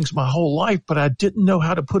those things my whole life, but I didn't know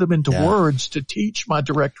how to put them into words to teach my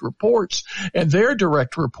direct reports and their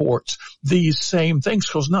direct reports these same things,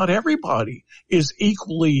 because not everybody is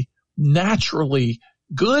equally naturally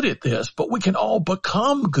good at this, but we can all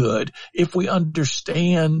become good if we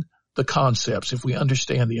understand the concepts, if we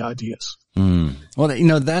understand the ideas. Well, you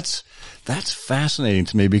know, that's fascinating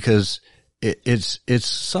to me because it's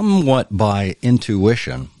somewhat by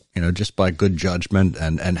intuition, you know, just by good judgment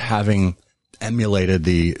and having emulated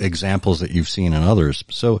the examples that you've seen in others.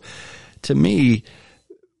 So to me,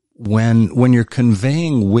 when you're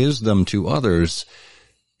conveying wisdom to others,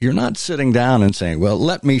 you're not sitting down and saying, well,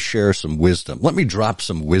 let me share some wisdom. Let me drop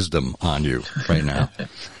some wisdom on you right now.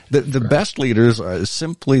 The best leaders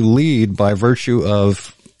simply lead by virtue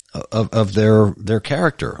of their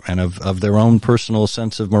character and of their own personal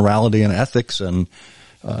sense of morality and ethics and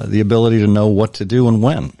the ability to know what to do and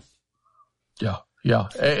when. Yeah.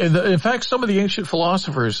 And in fact, some of the ancient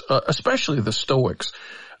philosophers, especially the Stoics,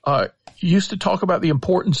 used to talk about the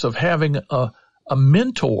importance of having a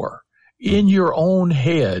mentor in your own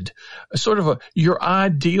head, sort of your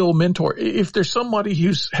ideal mentor. If there's somebody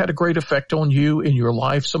who's had a great effect on you in your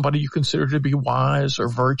life, somebody you consider to be wise or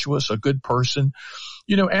virtuous, a good person,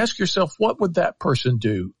 you know, ask yourself, what would that person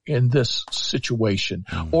do in this situation?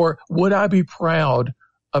 Or would I be proud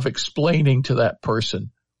of explaining to that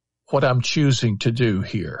person what I'm choosing to do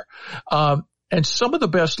here? And some of the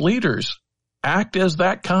best leaders act as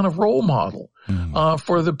that kind of role model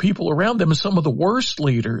for the people around them. And some of the worst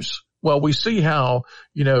leaders, well, we see how,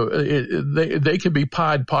 you know, they can be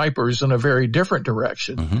Pied Pipers in a very different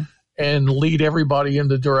direction and lead everybody in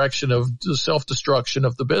the direction of the self-destruction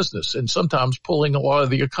of the business and sometimes pulling a lot of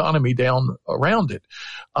the economy down around it.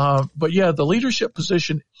 But yeah, the leadership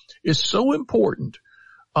position is so important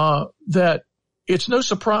that it's no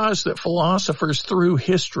surprise that philosophers through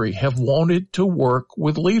history have wanted to work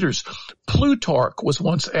with leaders. Plutarch was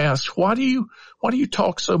once asked, why do you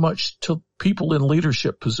talk so much to people in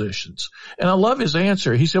leadership positions? And I love his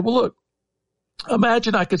answer. He said, well, look,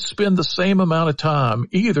 imagine I could spend the same amount of time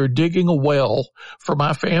either digging a well for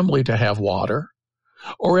my family to have water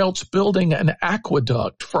or else building an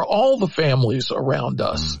aqueduct for all the families around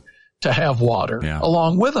us to have water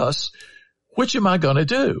along with us. Which am I going to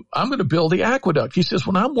do? I'm going to build the aqueduct. He says,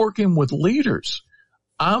 when I'm working with leaders,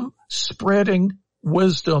 I'm spreading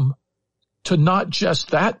wisdom to not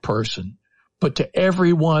just that person, but to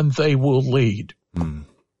everyone they will lead.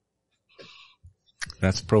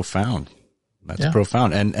 That's profound. That's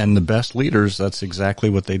profound. And the best leaders, that's exactly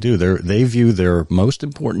what they do. They view their most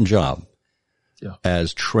important job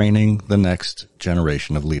as training the next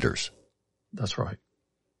generation of leaders. That's right.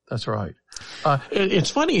 That's right.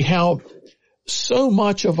 It's funny how so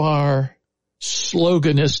much of our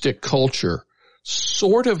sloganistic culture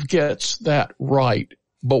sort of gets that right,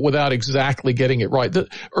 but without exactly getting it right.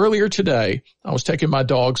 Earlier today, I was taking my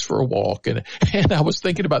dogs for a walk, and I was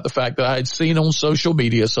thinking about the fact that I had seen on social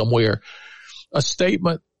media somewhere a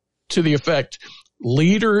statement to the effect,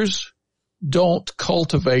 leaders don't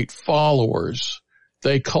cultivate followers,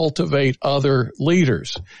 they cultivate other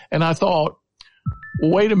leaders. And I thought,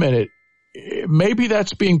 wait a minute, maybe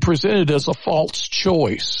that's being presented as a false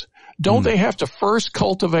choice. Don't they have to first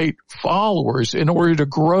cultivate followers in order to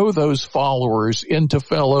grow those followers into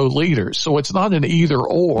fellow leaders? So it's not an either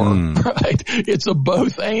or, right? It's a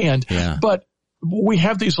both and. Yeah. But we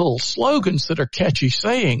have these little slogans that are catchy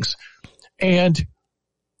sayings. And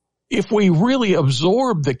if we really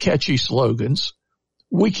absorb the catchy slogans,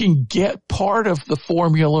 we can get part of the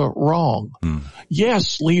formula wrong.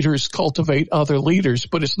 Yes, leaders cultivate other leaders,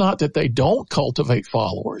 but it's not that they don't cultivate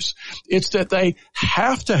followers. It's that they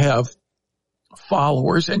have to have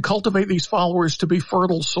followers and cultivate these followers to be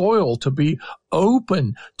fertile soil, to be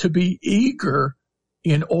open, to be eager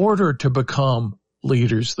in order to become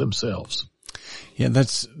leaders themselves. Yeah,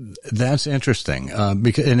 that's interesting,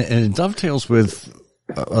 because and it dovetails with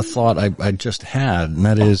a thought I just had, and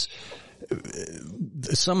that is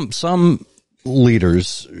some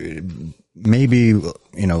leaders maybe,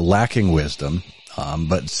 lacking wisdom,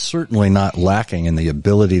 but certainly not lacking in the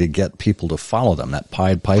ability to get people to follow them. That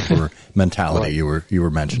Pied Piper mentality right. you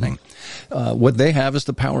were mentioning. What they have is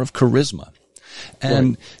the power of charisma,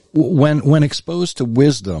 and when exposed to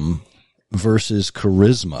wisdom versus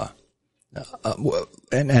charisma,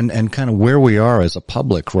 and kind of where we are as a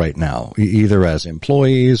public right now, either as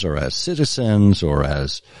employees or as citizens or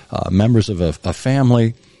as members of a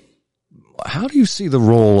family. How do you see the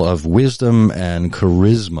role of wisdom and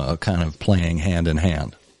charisma kind of playing hand in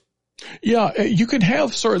hand? Yeah, you can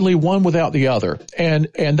have certainly one without the other. And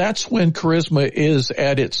that's when charisma is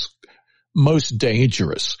at its most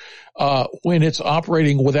dangerous, when it's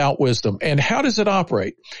operating without wisdom. And how does it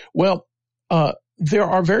operate? Well, there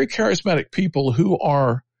are very charismatic people who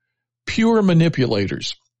are pure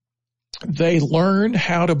manipulators. They learn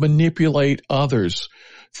how to manipulate others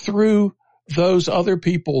through those other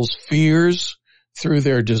people's fears, through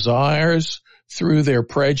their desires, through their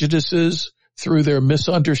prejudices, through their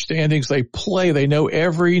misunderstandings. They know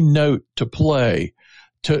every note to play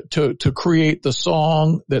to create the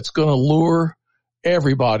song that's going to lure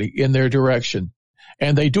everybody in their direction.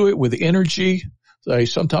 And they do it with energy. They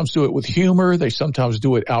sometimes do it with humor. They sometimes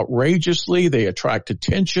do it outrageously. They attract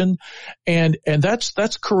attention. And that's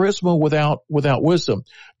charisma without wisdom.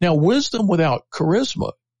 Now, wisdom without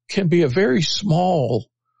charisma can be a very small,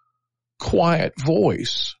 quiet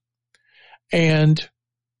voice. And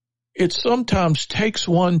it sometimes takes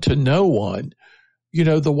one to know one.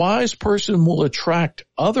 The wise person will attract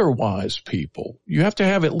other wise people. You have to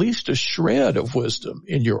have at least a shred of wisdom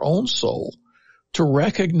in your own soul to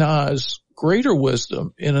recognize greater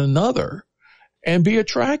wisdom in another and be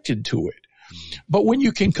attracted to it. But when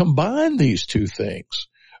you can combine these two things,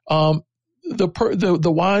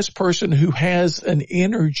 the wise person who has an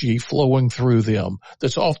energy flowing through them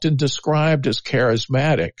that's often described as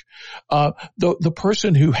charismatic, the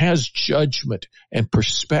person who has judgment and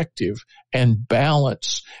perspective and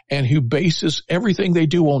balance and who bases everything they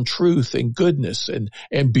do on truth and goodness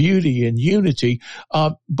and beauty and unity,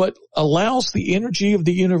 but allows the energy of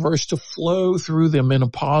the universe to flow through them in a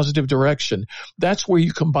positive direction. That's where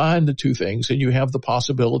you combine the two things and you have the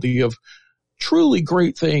possibility of truly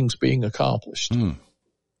great things being accomplished.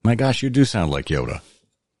 My gosh, you do sound like Yoda.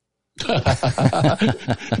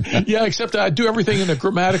 Yeah, except I do everything in a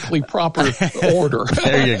grammatically proper order.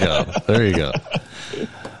 There you go.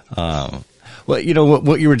 Well,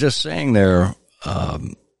 what you were just saying there,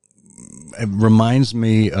 it reminds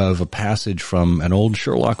me of a passage from an old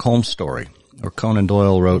Sherlock Holmes story, where Conan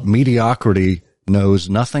Doyle wrote, "Mediocrity knows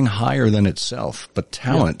nothing higher than itself, but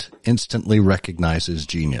talent instantly recognizes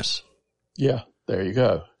genius." Yeah, there you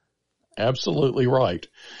go. Absolutely right.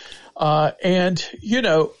 And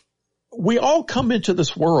we all come into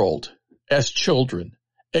this world as children,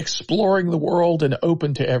 exploring the world and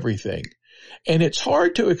open to everything. And it's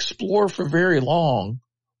hard to explore for very long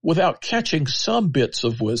without catching some bits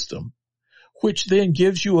of wisdom, which then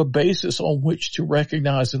gives you a basis on which to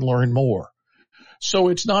recognize and learn more. So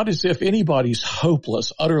it's not as if anybody's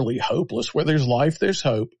hopeless, utterly hopeless. Where there's life, there's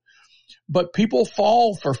hope. But people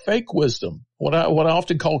fall for fake wisdom, what I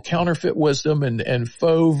often call counterfeit wisdom and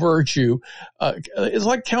faux virtue. It's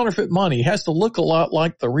like counterfeit money. It has to look a lot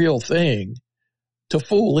like the real thing to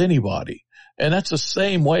fool anybody. And that's the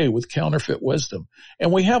same way with counterfeit wisdom.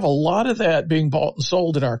 And we have a lot of that being bought and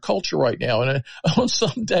sold in our culture right now. And on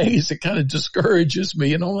some days it kind of discourages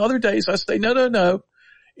me. And on other days I say, no.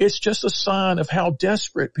 It's just a sign of how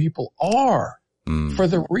desperate people are for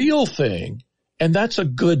the real thing. And that's a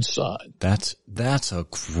good sign. That's a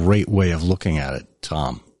great way of looking at it,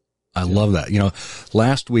 Tom. I love that.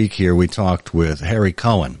 Last week here we talked with Harry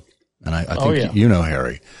Cohen, and I think you know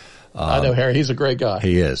Harry. I know Harry. He's a great guy.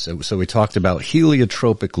 He is. So we talked about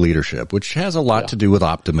heliotropic leadership, which has a lot to do with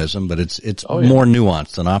optimism, but it's more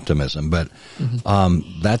nuanced than optimism. But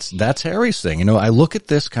that's Harry's thing. I look at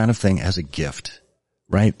this kind of thing as a gift.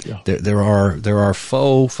 Right? Yeah. There are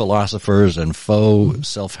faux philosophers and faux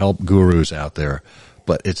self-help gurus out there,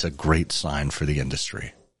 but it's a great sign for the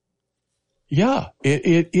industry. Yeah,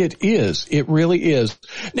 it is. It really is.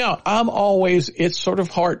 Now, it's sort of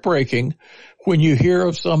heartbreaking when you hear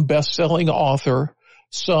of some best-selling author,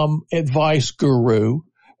 some advice guru,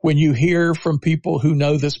 when you hear from people who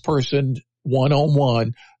know this person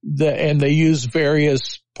one-on-one, and they use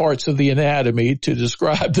various parts of the anatomy to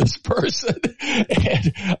describe this person.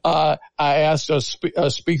 And I asked a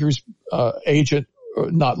speaker's agent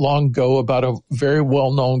not long ago about a very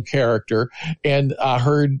well-known character, and I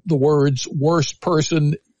heard the words "worst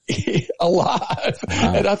person alive,"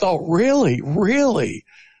 and I thought, really,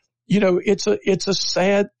 it's a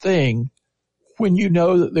sad thing when you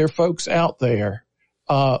know that there are folks out there,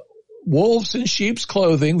 wolves in sheep's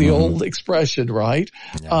clothing, the old expression, right?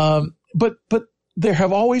 Yeah. But there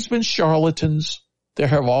have always been charlatans, there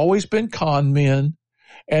have always been con men,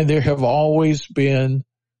 and there have always been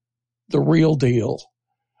the real deal.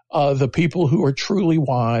 The people who are truly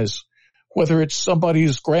wise, whether it's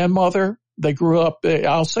somebody's grandmother, they grew up,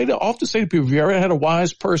 often say to people, have you ever had a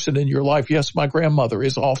wise person in your life? Yes, my grandmother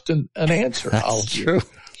is often an answer. That's true.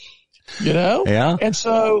 Yeah. And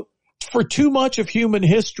so for too much of human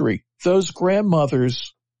history, those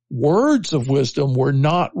grandmothers' words of wisdom were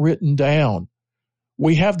not written down.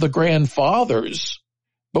 We have the grandfathers,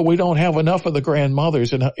 but we don't have enough of the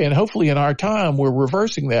grandmothers. And hopefully in our time, we're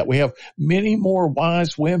reversing that. We have many more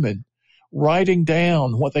wise women writing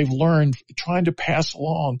down what they've learned, trying to pass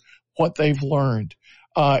along what they've learned.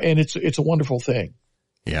 And it's a wonderful thing.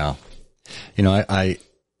 Yeah.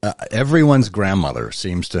 Everyone's grandmother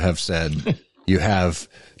seems to have said, you have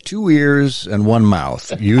 2 ears and 1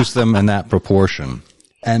 mouth. Use them in that proportion.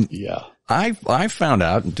 And I found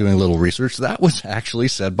out, doing a little research, that was actually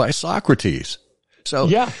said by Socrates. So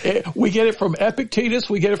we get it from Epictetus,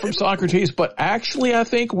 we get it from Socrates, but actually I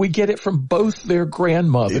think we get it from both their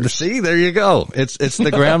grandmothers. See, there you go. It's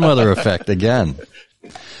the grandmother effect again.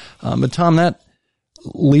 But Tom, that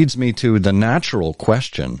leads me to the natural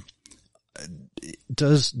question.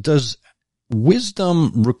 Does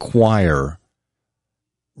wisdom require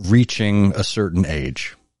reaching a certain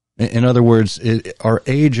age? In other words, are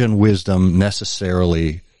age and wisdom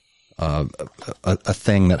necessarily a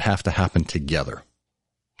thing that have to happen together?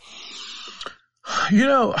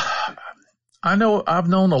 I've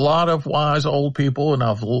known a lot of wise old people, and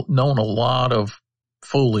I've known a lot of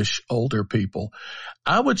foolish older people.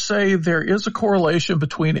 I would say there is a correlation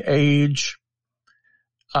between age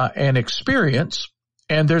and experience,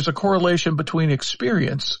 and there's a correlation between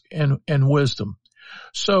experience and wisdom.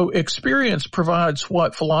 So experience provides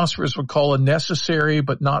what philosophers would call a necessary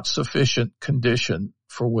but not sufficient condition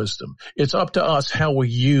for wisdom. It's up to us how we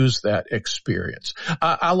use that experience.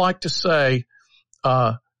 I like to say,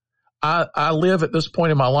 I live at this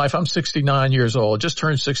point in my life, I'm 69 years old, just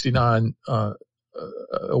turned 69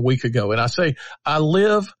 a week ago, and I say I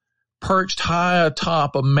live perched high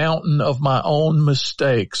atop a mountain of my own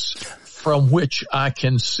mistakes from which I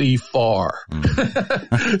can see far.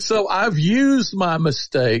 So I've used my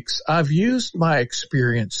mistakes, I've used my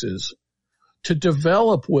experiences to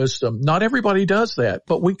develop wisdom. Not everybody does that,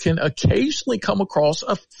 but we can occasionally come across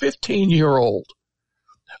a 15-year-old,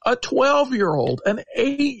 a 12-year-old, an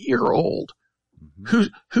 8-year-old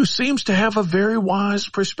who seems to have a very wise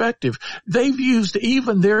perspective. They've used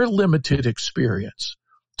even their limited experience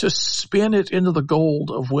to spin it into the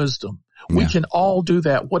gold of wisdom. Yeah. We can all do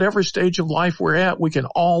that. Whatever stage of life we're at, we can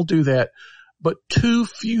all do that. But too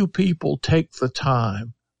few people take the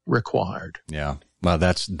time required. Yeah. Well,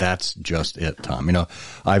 that's just it, Tom.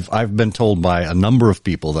 I've been told by a number of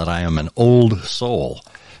people that I am an old soul,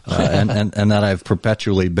 and that I've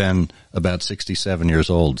perpetually been about 67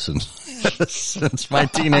 years old since my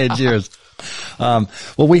teenage years. Well,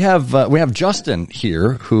 we have Justin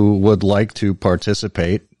here who would like to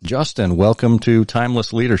participate. Justin, welcome to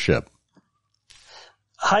Timeless Leadership.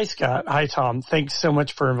 Hi, Scott. Hi, Tom. Thanks so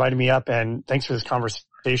much for inviting me up, and thanks for this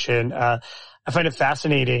conversation. I find it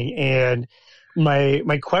fascinating, and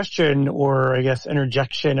My question, or I guess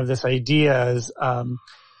interjection of this idea, is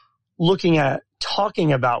looking at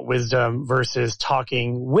talking about wisdom versus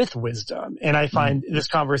talking with wisdom. And I find this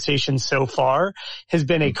conversation so far has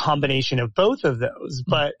been a combination of both of those.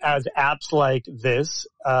 But as apps like this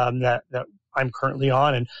that I'm currently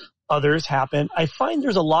on and others happen, I find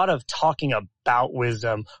there's a lot of talking about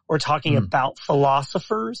wisdom or talking about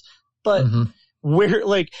philosophers, but where,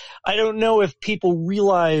 like, I don't know if people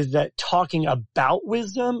realize that talking about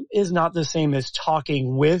wisdom is not the same as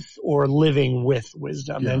talking with or living with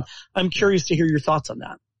wisdom. Yeah. And I'm curious to hear your thoughts on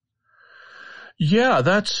that. Yeah,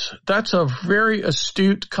 that's a very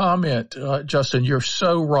astute comment, Justin. You're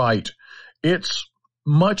so right. It's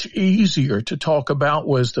much easier to talk about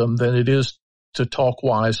wisdom than it is to talk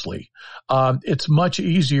wisely. It's much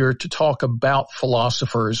easier to talk about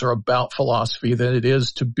philosophers or about philosophy than it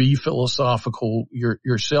is to be philosophical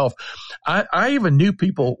yourself. I even knew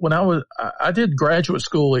people when I did graduate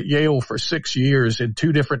school at Yale for 6 years in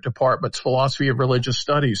 2 different departments, philosophy and religious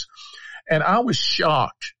studies. And I was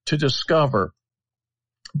shocked to discover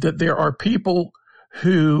that there are people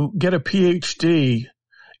who get a PhD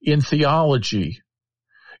in theology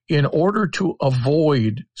in order to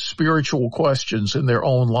avoid spiritual questions in their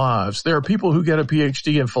own lives. There are people who get a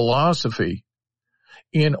PhD in philosophy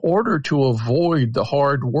in order to avoid the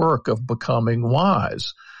hard work of becoming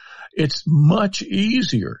wise. It's much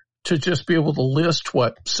easier to just be able to list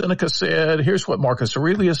what Seneca said. Here's what Marcus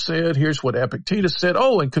Aurelius said. Here's what Epictetus said.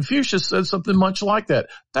 Oh, and Confucius said something much like that.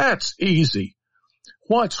 That's easy.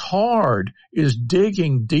 What's hard is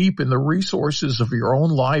digging deep in the resources of your own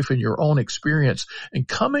life and your own experience and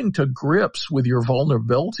coming to grips with your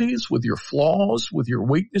vulnerabilities, with your flaws, with your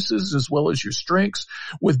weaknesses, as well as your strengths,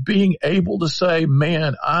 with being able to say,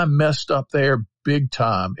 man, I messed up there big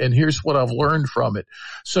time, and here's what I've learned from it.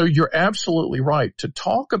 So you're absolutely right. To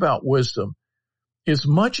talk about wisdom is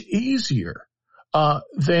much easier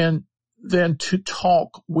than to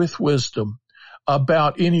talk with wisdom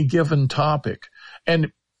about any given topic.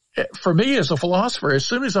 And for me as a philosopher, as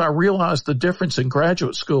soon as I realized the difference in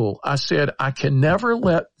graduate school, I said, I can never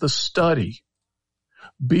let the study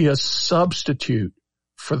be a substitute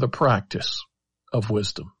for the practice of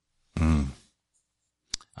wisdom.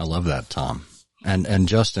 I love that, Tom. And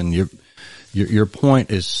Justin, your point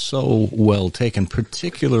is so well taken,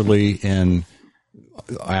 particularly in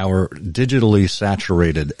our digitally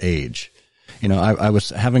saturated age. You know, I was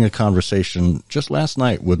having a conversation just last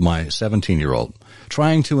night with my 17-year-old,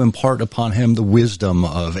 trying to impart upon him the wisdom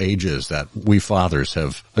of ages that we fathers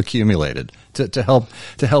have accumulated to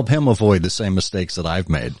help him avoid the same mistakes that I've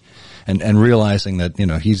made, and realizing that, you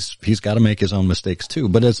know, he's got to make his own mistakes too.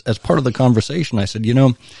 But as part of the conversation, I said, you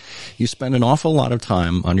know, you spend an awful lot of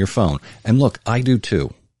time on your phone, and look, I do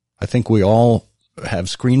too. I think we all have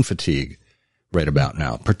screen fatigue right about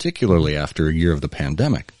now, particularly after a year of the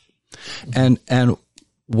pandemic. And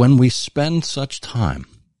when we spend such time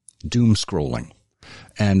doom scrolling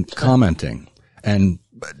and commenting and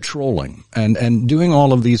trolling and doing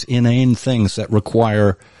all of these inane things that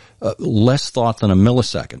require less thought than a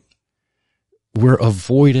millisecond, we're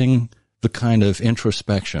avoiding the kind of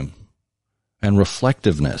introspection and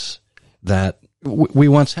reflectiveness that we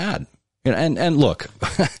once had. And look,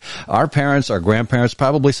 our parents, our grandparents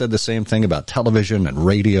probably said the same thing about television and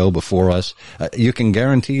radio before us. You can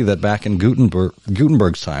guarantee that back in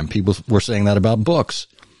Gutenberg's time, people were saying that about books.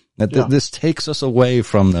 That this takes us away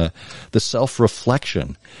from the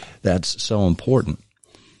self-reflection that's so important.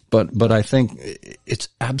 But I think it's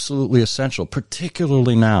absolutely essential,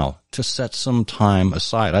 particularly now, to set some time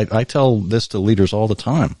aside. I tell this to leaders all the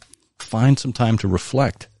time. Find some time to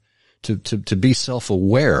reflect, to be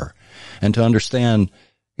self-aware, and to understand,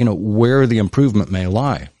 you know, where the improvement may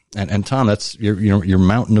lie. And Tom, that's your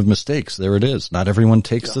mountain of mistakes. There it is. Not everyone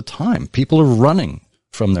takes the time. People are running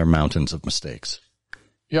from their mountains of mistakes.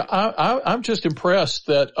 Yeah, I'm just impressed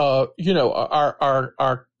that you know,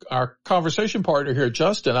 our conversation partner here,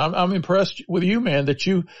 Justin. I'm impressed with you, man, that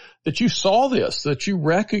you saw this, that you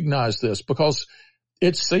recognize this, because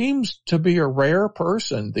it seems to be a rare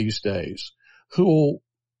person these days who will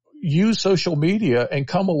use social media and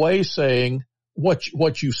come away saying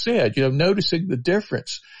what you said, you know, noticing the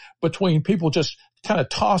difference between people just kind of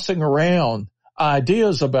tossing around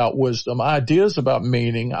ideas about wisdom, ideas about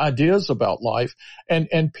meaning, ideas about life,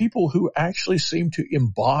 and people who actually seem to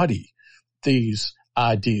embody these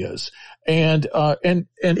ideas. And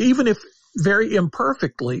even if very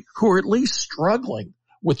imperfectly, who are at least struggling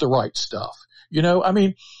with the right stuff. You know, I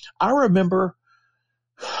mean, I remember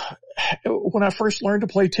when I first learned to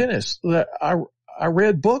play tennis, that I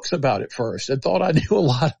read books about it first and thought I knew a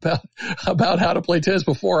lot about how to play tennis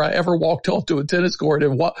before I ever walked onto a tennis court.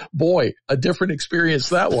 And boy, a different experience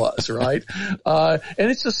that was, right? And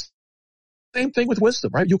it's the same thing with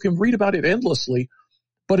wisdom, right? You can read about it endlessly,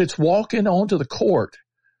 but it's walking onto the court,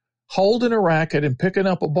 holding a racket and picking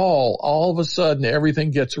up a ball. All of a sudden,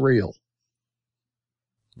 everything gets real.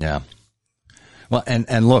 Yeah. Well,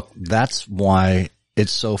 and look, that's why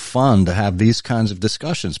it's so fun to have these kinds of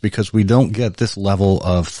discussions, because we don't get this level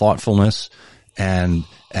of thoughtfulness and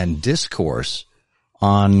discourse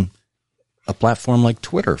on a platform like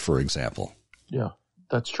Twitter, for example. Yeah,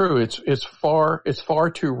 that's true. It's far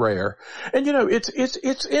too rare. And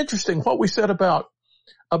it's interesting what we said about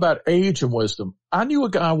age and wisdom. I knew a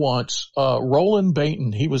guy once, Roland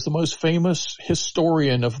Bainton. He was the most famous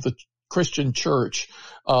historian of the Christian church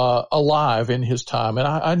alive in his time. And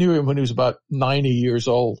I knew him when he was about 90 years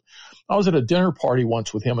old. I was at a dinner party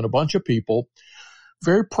once with him and a bunch of people,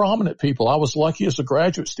 very prominent people. I was lucky as a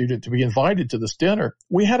graduate student to be invited to this dinner.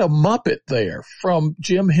 We had a Muppet there from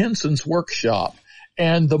Jim Henson's workshop,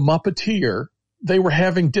 and the Muppeteer, they were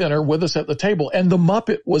having dinner with us at the table, and the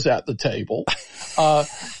Muppet was at the table.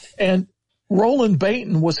 And Roland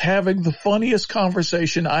Bainton was having the funniest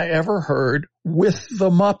conversation I ever heard with the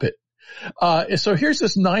Muppet. So here's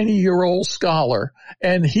this 90-year-old scholar,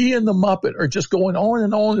 and he and the Muppet are just going on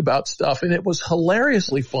and on about stuff, and it was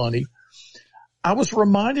hilariously funny. I was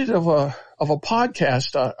reminded of a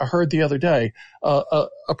podcast I heard the other day,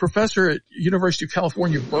 a professor at University of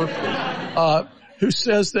California, Berkeley, who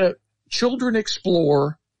says that children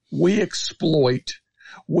explore, we exploit.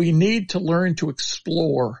 We need to learn to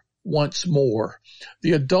explore once more.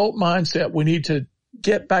 The adult mindset, we need to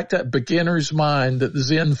get back that beginner's mind that the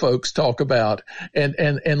Zen folks talk about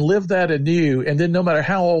and live that anew. And then no matter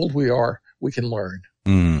how old we are, we can learn.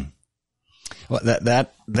 Well,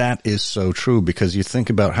 that is so true, because you think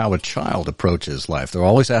about how a child approaches life. They're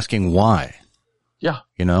always asking why. Yeah.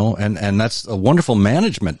 And that's a wonderful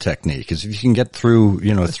management technique, is if you can get through,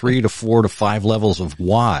 3 to 4 to 5 levels of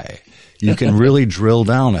why, you can really drill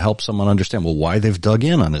down to help someone understand, well, why they've dug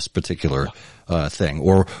in on this particular thing,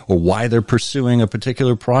 or why they're pursuing a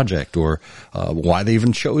particular project, or why they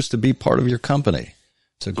even chose to be part of your company.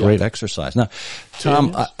 It's a great exercise. Now,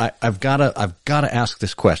 Tom, I've got to ask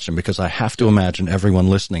this question, because I have to imagine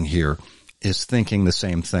everyone listening here is thinking the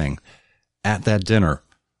same thing. At that dinner,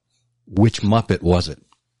 which Muppet was it?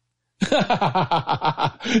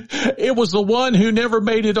 It was the one who never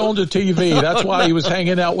made it onto TV. That's why he was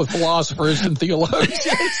hanging out with philosophers and theologians.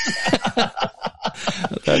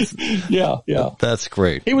 That's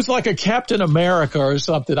great. He was like a Captain America or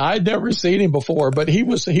something. I'd never seen him before, but he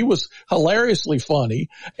was hilariously funny,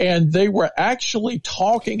 and they were actually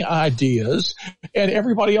talking ideas, and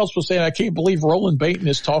everybody else was saying, I can't believe Roland Bainton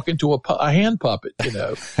is talking to a hand puppet,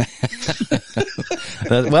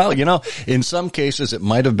 Well, in some cases it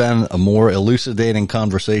might have been a more elucidating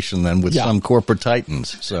conversation than with some corporate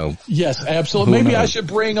titans. So yes, absolutely. Maybe I should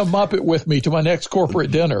bring a Muppet with me to my next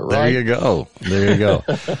corporate dinner, right? There you go.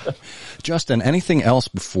 Justin, anything else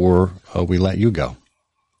before we let you go?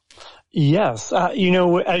 Yes. As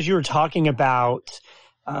you were talking about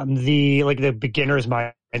the beginner's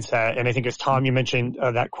mindset, and I think as Tom, you mentioned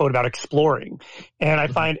that quote about exploring, and I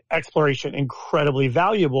find exploration incredibly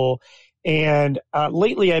valuable. And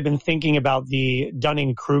lately I've been thinking about the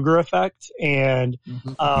Dunning-Kruger effect. And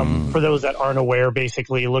for those that aren't aware,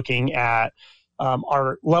 basically looking at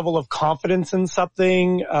our level of confidence in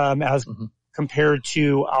something as compared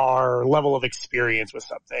to our level of experience with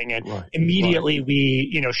something. And immediately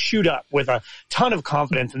we, shoot up with a ton of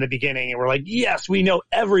confidence in the beginning, and we're like, yes, we know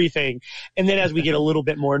everything. And then as we get a little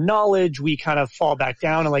bit more knowledge, we kind of fall back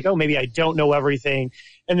down and like, oh, maybe I don't know everything.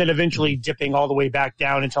 And then eventually dipping all the way back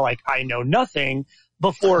down until like I know nothing,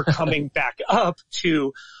 before coming back up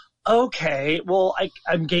to, okay, well,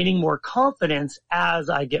 I'm gaining more confidence as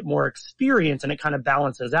I get more experience, and it kind of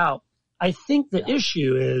balances out. I think the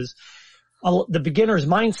issue is the beginner's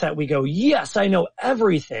mindset. We go, yes, I know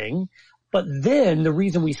everything. But then the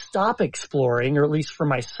reason we stop exploring, or at least for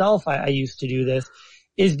myself, I used to do this,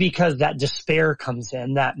 is because that despair comes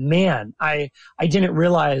in, that, man, I didn't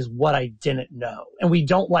realize what I didn't know. And we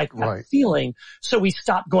don't like that feeling. So we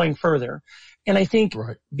stop going further. And I think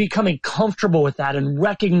becoming comfortable with that and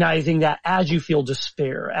recognizing that as you feel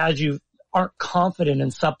despair, as you aren't confident in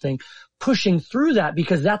something, pushing through that,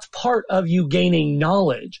 because that's part of you gaining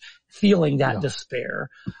knowledge, feeling that despair.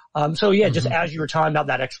 Just as you were talking about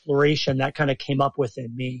that exploration, that kind of came up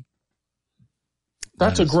within me.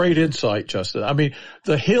 That's a great insight, Justin. I mean,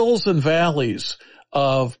 the hills and valleys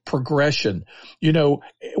of progression,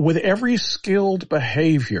 with every skilled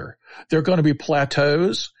behavior, There are going to be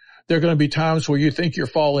plateaus. There are going to be times where you think you're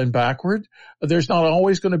falling backward. There's not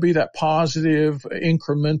always going to be that positive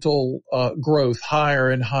incremental growth higher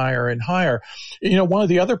and higher and higher. You know, one of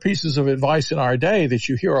the other pieces of advice in our day that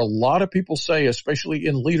you hear a lot of people say, especially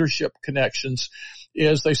in leadership connections,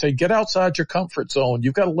 is they say, get outside your comfort zone.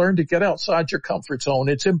 You've got to learn to get outside your comfort zone.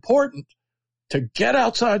 It's important to get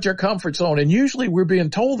outside your comfort zone. And usually we're being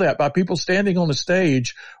told that by people standing on a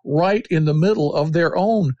stage right in the middle of their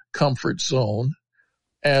own comfort zone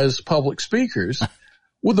as public speakers.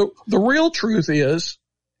 Well, the real truth is,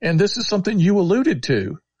 and this is something you alluded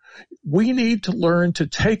to, we need to learn to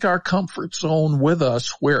take our comfort zone with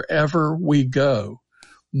us wherever we go,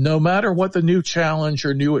 no matter what the new challenge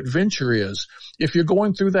or new adventure is. If you're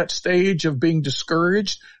going through that stage of being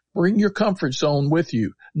discouraged, bring your comfort zone with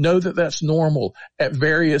you. Know that that's normal at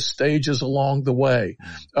various stages along the way.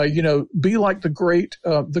 Be like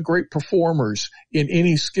the great performers in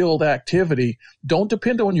any skilled activity. Don't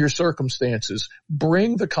depend on your circumstances.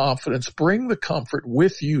 Bring the confidence, bring the comfort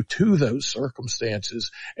with you to those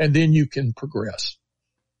circumstances, and then you can progress.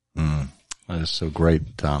 That is so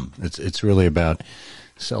great, Tom. It's really about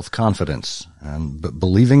self-confidence and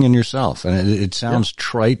believing in yourself. And it sounds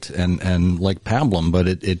trite and like pablum, but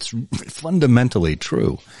it's fundamentally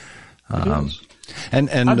true. And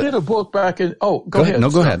I did a book back in, go ahead.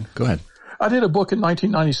 No, go ahead. I did a book in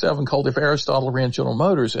 1997 called If Aristotle Ran General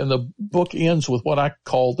Motors, and the book ends with what I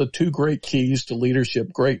call the two great keys to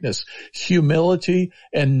leadership greatness: humility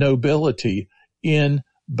and nobility in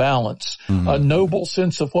balance. A noble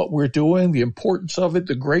sense of what we're doing, the importance of it,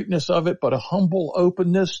 the greatness of it, but a humble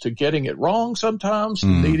openness to getting it wrong sometimes, to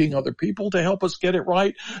needing other people to help us get it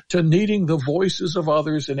right, to needing the voices of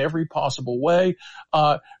others in every possible way.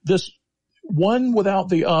 This one without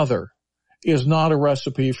the other is not a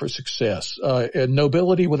recipe for success. And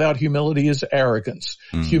nobility without humility is arrogance.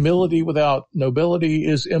 Humility without nobility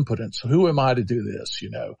is impotence. Who am I to do this?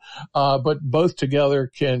 But both together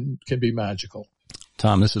can be magical.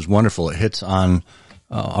 Tom, this is wonderful. It hits on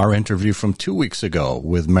our interview from 2 weeks ago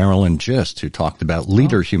with Marilyn Gist, who talked about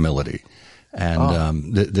leader humility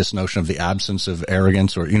and this notion of the absence of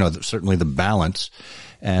arrogance, or certainly the balance.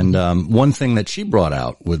 And one thing that she brought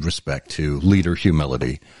out with respect to leader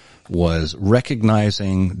humility was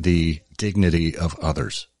recognizing the dignity of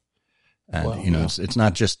others. And, it's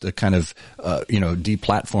not just a kind of,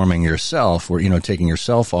 deplatforming yourself or, taking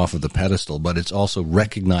yourself off of the pedestal, but it's also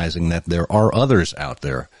recognizing that there are others out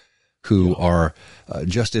there who are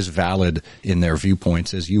just as valid in their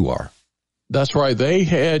viewpoints as you are. That's right. They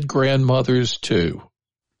had grandmothers too.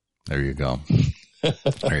 There you go.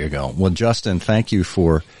 There you go. Well, Justin, thank you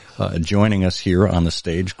for joining us here on the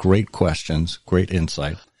stage. Great questions, great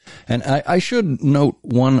insight. And I should note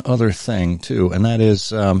one other thing too, and that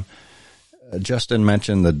is, Justin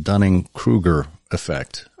mentioned the Dunning-Kruger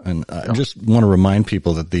effect. And I just want to remind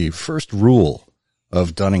people that the first rule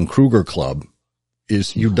of Dunning-Kruger Club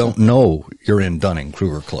is you don't know you're in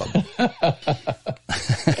Dunning-Kruger Club.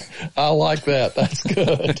 I like that. That's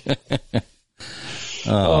good.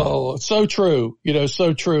 So true.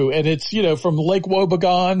 So true. And it's, from Lake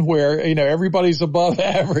Wobegon where, everybody's above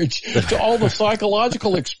average to all the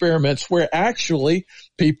psychological experiments where actually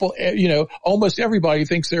people, almost everybody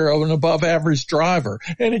thinks they're an above average driver.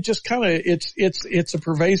 And it just kind of, it's a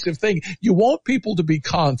pervasive thing. You want people to be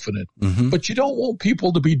confident, but you don't want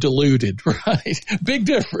people to be deluded, right? Big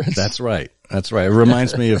difference. That's right. That's right. It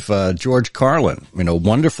reminds me of George Carlin,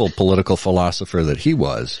 wonderful political philosopher that he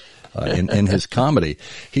was. In his comedy,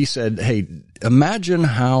 he said, hey, imagine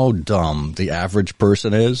how dumb the average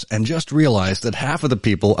person is and just realize that half of the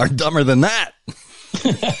people are dumber than that.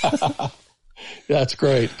 That's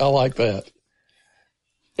great. I like that.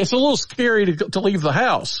 It's a little scary to leave the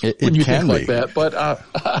house when you think like that,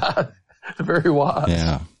 but very wise.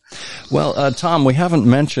 Yeah. Well, Tom, we haven't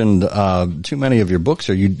mentioned too many of your books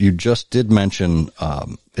here. You just did mention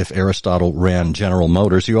If Aristotle Ran General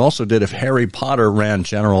Motors. You also did If Harry Potter Ran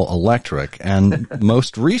General Electric, and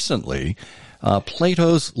most recently,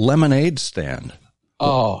 Plato's Lemonade Stand.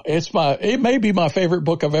 Oh, it may be my favorite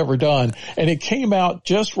book I've ever done. And it came out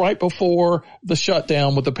just right before the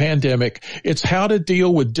shutdown with the pandemic. It's how to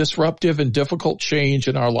deal with disruptive and difficult change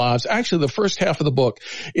in our lives. Actually, the first half of the book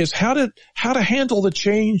is how to handle the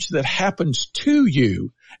change that happens to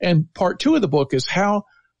you. And part 2 of the book is how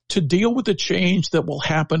to deal with the change that will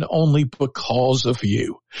happen only because of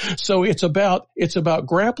you. So it's about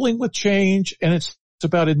grappling with change, and it's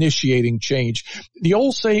about initiating change. The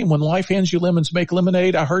old saying, when life hands you lemons, make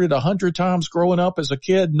lemonade, I heard it 100 times growing up as a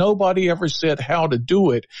kid. Nobody ever said how to do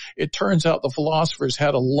it. It turns out the philosophers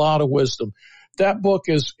had a lot of wisdom. that book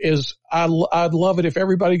I'd love it if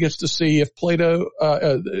everybody gets to see Plato's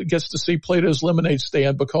Lemonade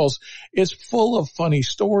Stand, because it's full of funny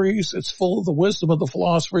stories. It's full of the wisdom of the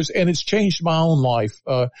philosophers, and it's changed my own life.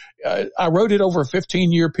 I wrote it over a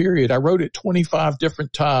 15-year period. I wrote it 25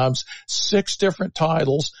 different times, 6 different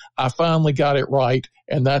titles. I finally got it right,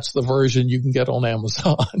 and that's the version you can get on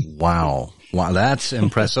Amazon. Wow. Wow, that's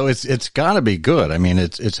impressive. So it's got to be good. I mean,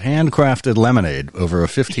 it's handcrafted lemonade over a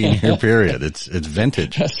 15-year period. It's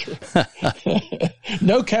vintage. That's right.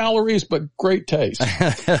 No calories, but great taste.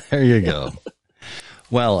 There you go.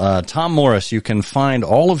 Well, Tom Morris, you can find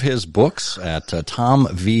all of his books at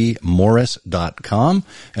tomvmorris.com,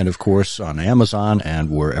 and of course on Amazon and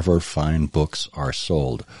wherever fine books are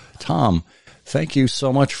sold. Tom, thank you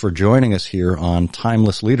so much for joining us here on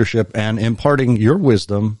Timeless Leadership and imparting your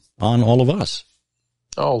wisdom on all of us.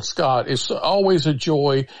 Oh, Scott, it's always a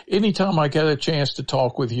joy. Anytime I get a chance to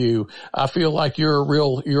talk with you, I feel like you're a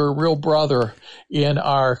real brother in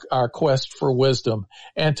our quest for wisdom,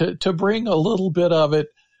 and to bring a little bit of it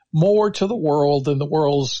more to the world than the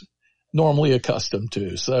world's normally accustomed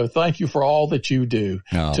to. So thank you for all that you do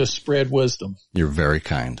to spread wisdom. You're very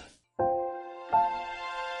kind.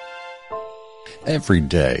 Every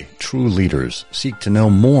day, true leaders seek to know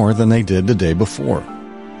more than they did the day before.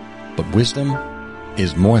 But wisdom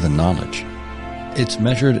is more than knowledge. It's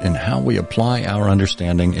measured in how we apply our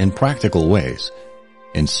understanding in practical ways,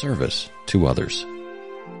 in service to others.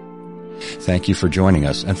 Thank you for joining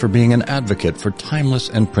us and for being an advocate for timeless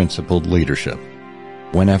and principled leadership,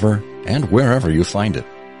 whenever and wherever you find it.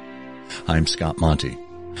 I'm Scott Monty.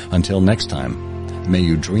 Until next time, may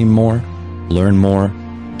you dream more, learn more,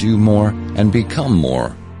 do more, and become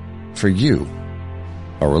more, for you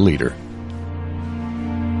are a leader.